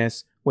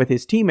cohesiveness with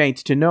his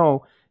teammates to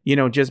know,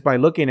 just by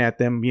looking at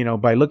them,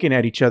 by looking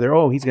at each other,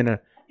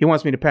 he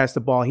wants me to pass the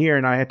ball here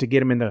and I have to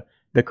get him in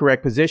the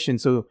correct position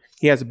so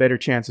he has a better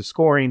chance of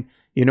scoring,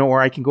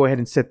 or I can go ahead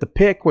and set the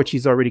pick, which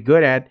he's already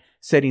good at.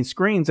 Setting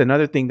screens,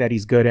 another thing that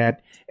he's good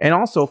at. And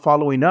also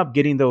following up,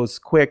 getting those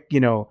quick,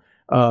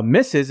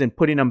 misses and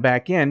putting them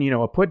back in,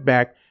 a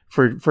putback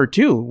for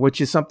 2, which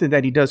is something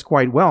that he does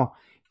quite well.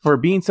 For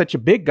being such a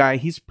big guy,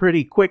 he's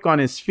pretty quick on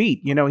his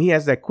feet. He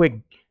has that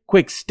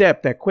quick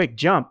step, that quick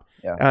jump.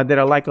 that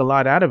I like a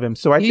lot out of him.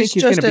 So I think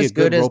he's going to be a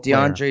good as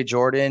DeAndre player.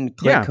 Jordan,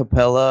 Clint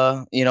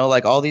Capella,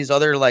 like all these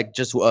other like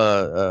just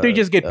they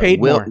just get paid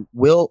more.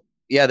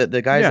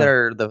 The guys that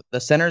are the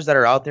centers that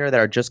are out there that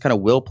are just kind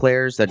of will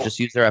players that just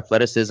use their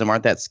athleticism,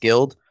 aren't that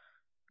skilled.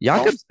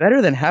 Jakob's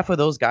better than half of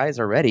those guys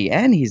already,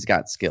 and he's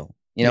got skill,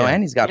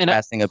 and he's got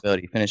passing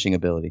ability, finishing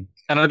ability.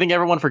 And I think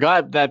everyone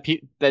forgot that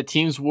that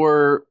teams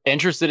were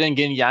interested in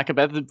getting Jakob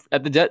at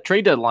the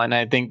trade deadline.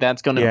 I think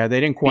that's going to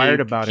they'd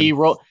inquired about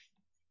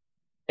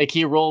a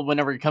key role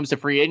whenever it comes to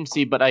free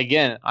agency. But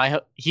again,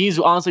 he's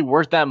honestly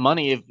worth that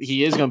money if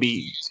he is going to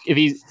be.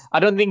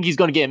 I don't think he's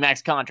going to get a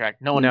max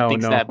contract. No one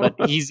thinks that, but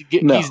he's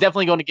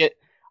definitely going to get.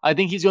 I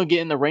think he's going to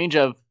get in the range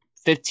of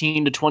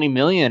 15 to 20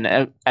 million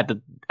at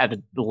the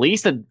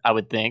least, I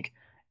would think,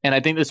 and I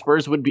think the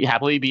Spurs would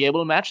happily be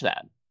able to match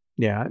that.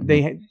 Yeah,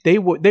 they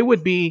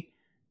would be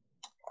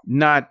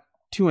not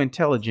too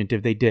intelligent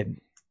if they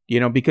did,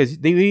 because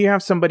you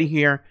have somebody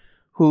here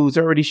who's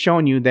already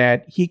shown you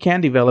that he can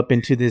develop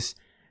into this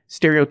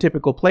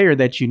stereotypical player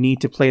that you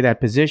need to play that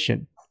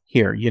position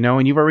here,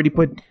 and you've already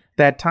put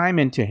that time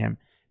into him.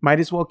 Might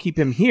as well keep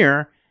him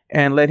here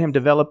and let him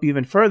develop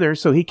even further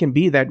so he can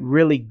be that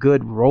really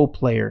good role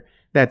player,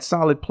 that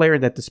solid player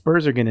that the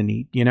Spurs are going to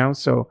need,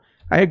 So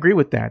I agree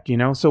with that,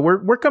 So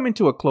we're coming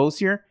to a close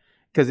here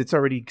because it's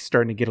already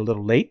starting to get a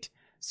little late.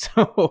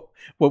 So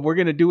what we're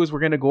going to do is we're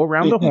going to go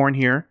around the horn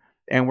here,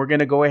 and we're going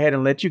to go ahead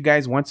and let you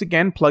guys once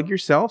again plug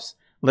yourselves.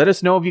 Let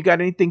us know if you got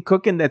anything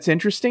cooking that's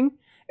interesting,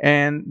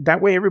 and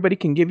that way everybody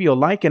can give you a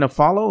like and a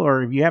follow,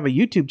 or if you have a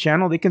YouTube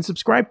channel, they can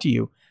subscribe to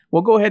you.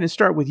 We'll go ahead and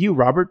start with you,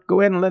 Robert.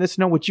 Go ahead and let us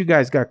know what you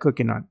guys got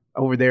cooking on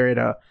over there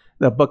at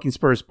the Bucking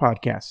Spurs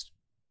podcast.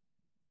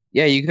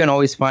 Yeah, you can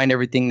always find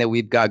everything that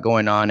we've got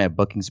going on at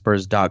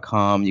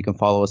bookingspurs.com. You can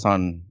follow us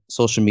on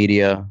social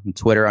media, on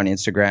Twitter, on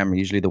Instagram, are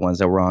usually the ones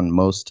that we're on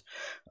most.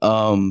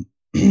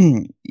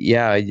 You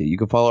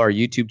can follow our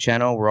YouTube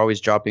channel. We're always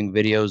dropping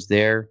videos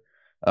there.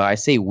 I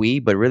say we,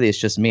 but really it's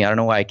just me. I don't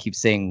know why I keep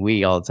saying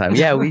we all the time.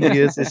 Yeah, we do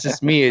this. It's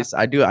just me.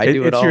 I do it all back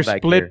here. It's your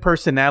split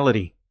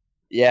personality.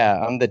 Yeah,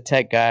 I'm the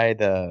tech guy,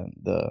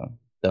 the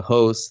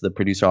host, the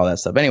producer, all that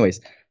stuff. Anyways.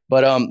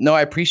 But no,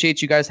 I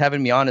appreciate you guys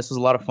having me on. This was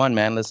a lot of fun,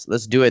 man. Let's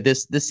do it.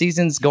 This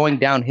season's going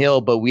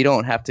downhill, but we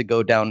don't have to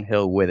go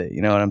downhill with it.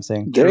 You know what I'm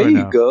saying? There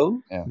you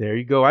go. Yeah. There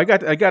you go. I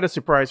got a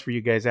surprise for you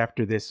guys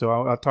after this, so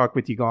I'll talk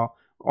with you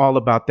all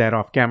about that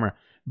off camera.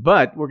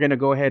 But we're gonna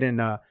go ahead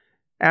and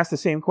ask the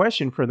same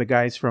question for the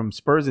guys from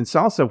Spurs and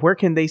Salsa. Where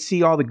can they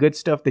see all the good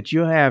stuff that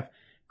you have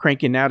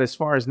cranking out as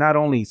far as not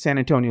only San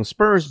Antonio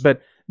Spurs,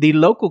 but the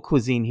local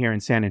cuisine here in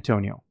San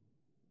Antonio?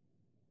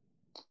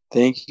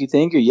 Thank you.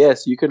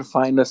 Yes, you can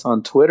find us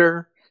on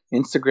Twitter,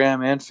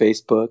 Instagram, and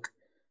Facebook.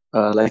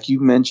 Like you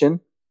mentioned,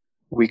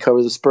 we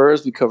cover the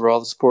Spurs. We cover all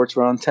the sports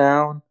around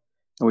town.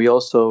 And we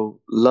also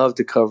love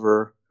to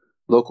cover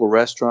local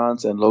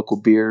restaurants and local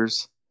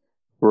beers.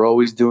 We're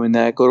always doing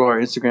that. Go to our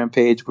Instagram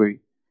page.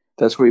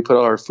 That's where we put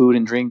all our food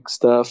and drink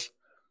stuff.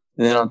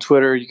 And then on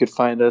Twitter, you could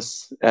find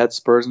us at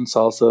Spurs and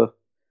Salsa.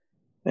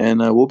 And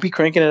we'll be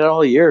cranking it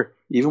all year,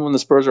 even when the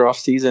Spurs are off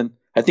season.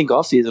 I think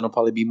off season will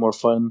probably be more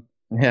fun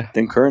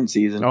than current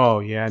season.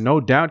 Oh, yeah,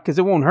 no doubt, because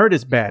it won't hurt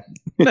as bad.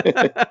 There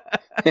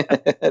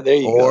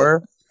you go.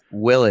 Or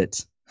will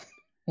it?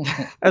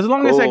 As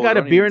long as I got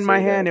a beer in my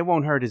hand, it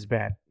won't hurt as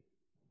bad.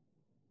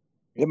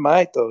 It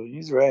might, though.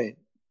 He's right.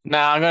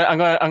 Nah, I'm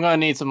gonna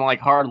need some like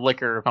hard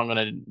liquor if I'm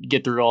gonna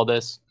get through all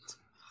this.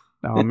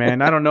 Oh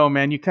man, I don't know,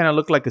 man. You kind of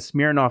look like a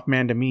Smirnoff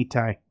man to me,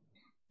 Ty.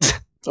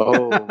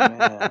 Oh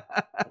man!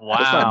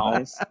 Wow,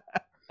 nice.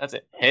 That's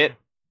a hit.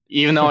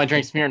 Even though I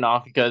drink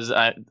Smirnoff because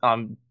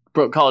I'm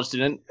broke college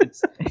student.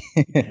 It's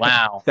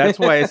wow. That's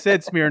why I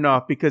said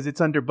Smirnoff, because it's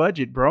under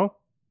budget, bro.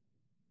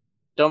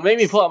 Don't make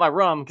me pull out my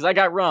rum, because I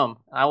got rum.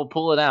 I will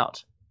pull it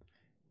out.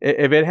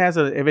 If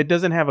it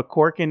doesn't have a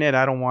cork in it,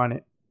 I don't want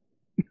it.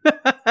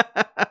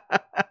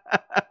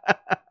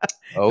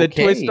 Okay.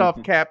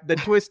 The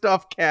twist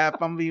off cap.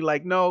 I'm be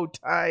like, no,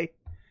 Ty,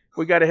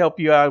 we got to help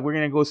you out. We're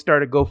gonna go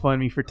start a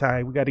GoFundMe for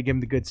Ty. We got to give him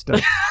the good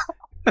stuff.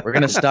 We're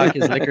gonna stock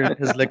his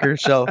liquor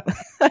shelf.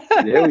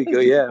 There we go.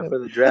 Yeah, for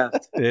the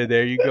draft.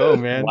 There you go,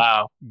 man.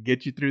 Wow,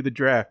 get you through the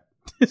draft.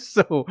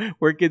 So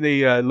where can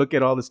they look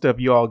at all the stuff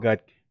you all got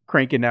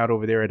cranking out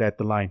over there at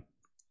the line?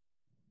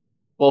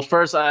 Well,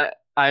 first I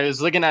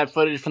was looking at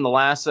footage from the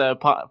last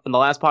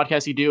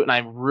podcast you do, and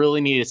I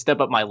really need to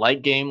step up my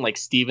light game like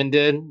Steven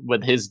did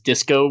with his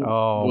disco.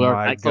 Oh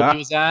my God, he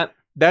was at.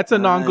 That's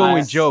an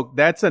ongoing joke.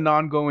 That's an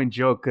ongoing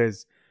joke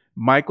because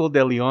Michael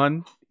De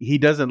Leon, he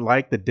doesn't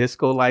like the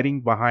disco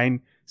lighting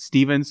behind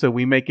Steven, so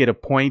we make it a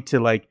point to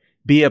like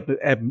be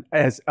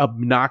as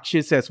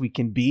obnoxious as we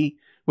can be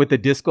with the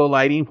disco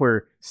lighting,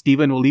 where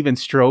Steven will even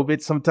strobe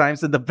it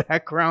sometimes in the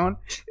background.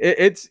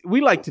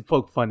 We like to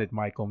poke fun at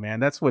Michael, man.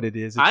 That's what it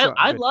is.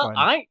 I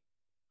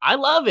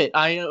love it.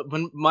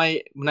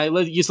 When I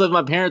used to live with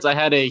my parents, I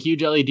had a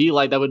huge LED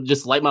light that would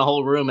just light my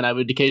whole room, and I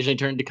would occasionally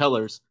turn to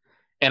colors.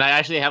 And I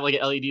actually have like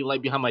an LED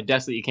light behind my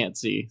desk that you can't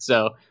see.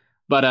 So,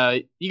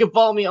 but you can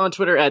follow me on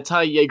Twitter at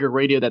Ty Jaeger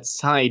Radio. That's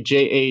Ty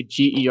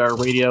Jager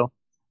Radio.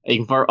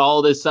 For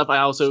all this stuff, I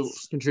also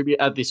contribute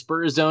at the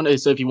Spurs Zone.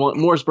 So if you want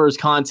more Spurs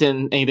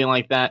content, anything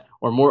like that,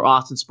 or more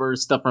Austin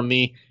Spurs stuff from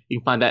me, you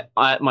can find that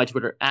at my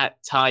Twitter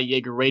at Ty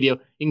Yeager Radio.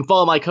 You can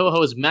follow my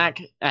co-host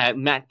Mac at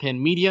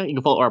MacPen Media. You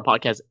can follow our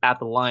podcast at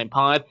The Lion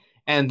Pod.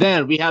 And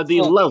then we have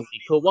the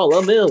lovely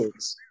Koala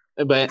Mills.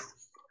 But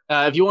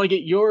if you want to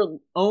get your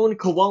own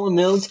Koala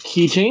Mills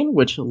keychain,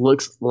 which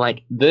looks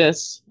like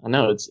this, I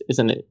know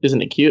isn't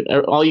it cute?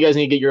 All you guys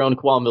need to get your own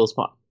Koala Mills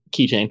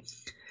keychain.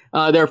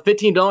 They're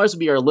 $15 will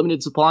be our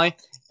limited supply,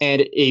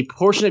 and a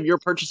portion of your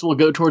purchase will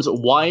go towards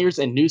Wires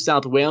in New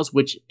South Wales,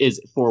 which is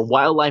for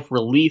wildlife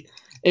relief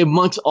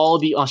amongst all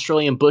the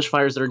Australian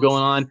bushfires that are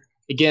going on.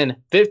 Again,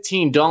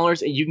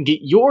 $15, and you can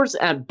get yours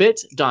at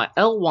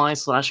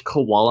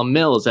bit.ly/Koala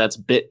Mills. That's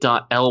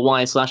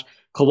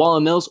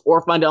bit.ly/Koala Mills,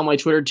 or find out on my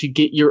Twitter to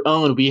get your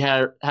own. We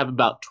have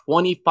about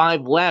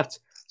 25 left.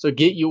 So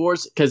get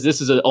yours, because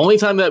this is the only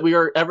time that we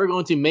are ever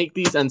going to make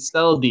these and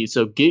sell these.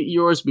 So get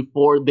yours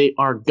before they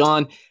are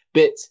gone.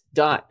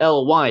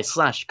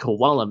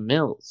 bit.ly/Koala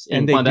Mills.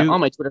 And find that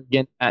on my Twitter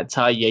again at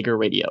Ty Yeager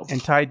Radio.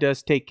 And Ty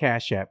does take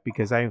Cash App,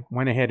 because I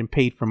went ahead and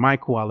paid for my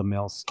Koala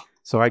Mills.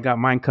 So I got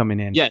mine coming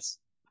in. Yes.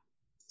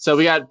 So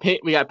we got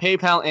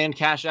PayPal and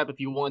Cash App if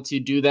you want to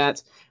do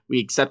that. We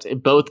accept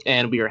both,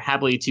 and we are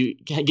happy to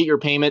get your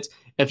payment.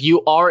 If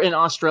you are in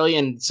Australia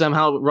and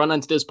somehow run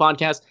into this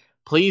podcast,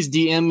 please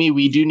DM me.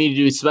 We do need to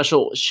do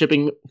special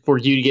shipping for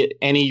you to get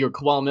any of your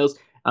Koala Mills.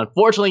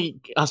 Unfortunately,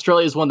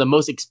 Australia is one of the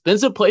most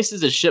expensive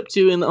places to ship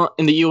to in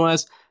the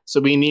U.S., so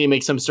we need to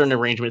make some certain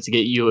arrangements to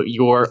get you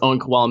your own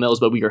Koala Mills,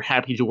 but we are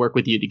happy to work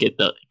with you to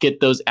get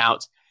those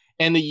out.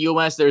 In the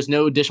U.S., there's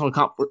no additional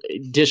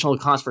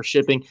cost for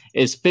shipping.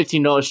 It's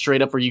 $15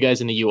 straight up for you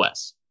guys in the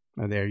U.S.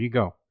 Oh, there you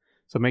go.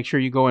 So make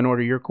sure you go and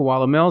order your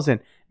Koala Mills, and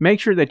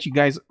make sure that you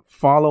guys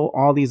follow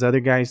all these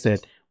other guys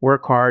that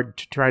work hard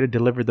to try to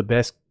deliver the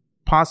best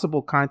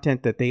possible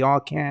content that they all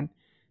can.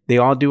 They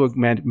all do a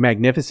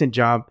magnificent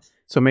job.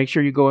 So make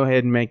sure you go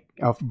ahead and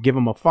give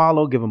them a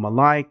follow, give them a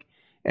like,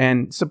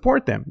 and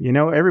support them. You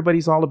know,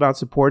 everybody's all about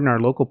supporting our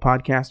local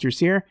podcasters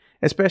here,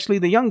 especially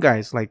the young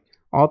guys, like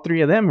all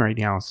three of them right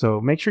now. So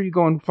make sure you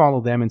go and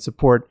follow them and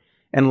support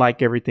and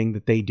like everything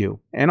that they do.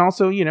 And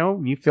also, you know,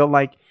 you feel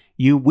like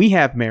we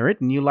have merit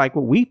and you like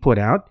what we put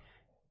out,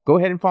 go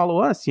ahead and follow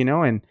us, you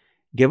know, and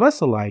give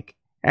us a like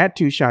at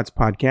Two Shots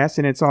Podcast.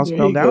 And it's all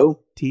spelled out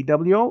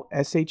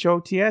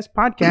TWOSHOTS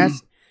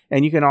Podcast.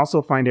 And you can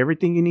also find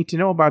everything you need to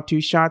know about Two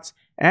Shots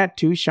at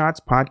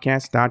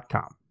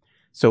twoshotspodcast.com.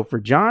 So for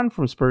John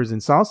from Spurs and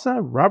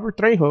Salsa, Robert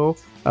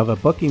Trejo of a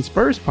Bucking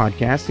Spurs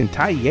podcast, and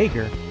Ty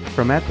Yeager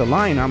from At The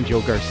Line, I'm Joe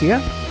Garcia.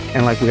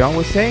 And like we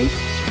always say,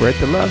 spread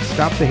the love,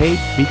 stop the hate,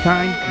 be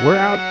kind. We're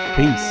out.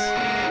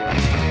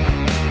 Peace.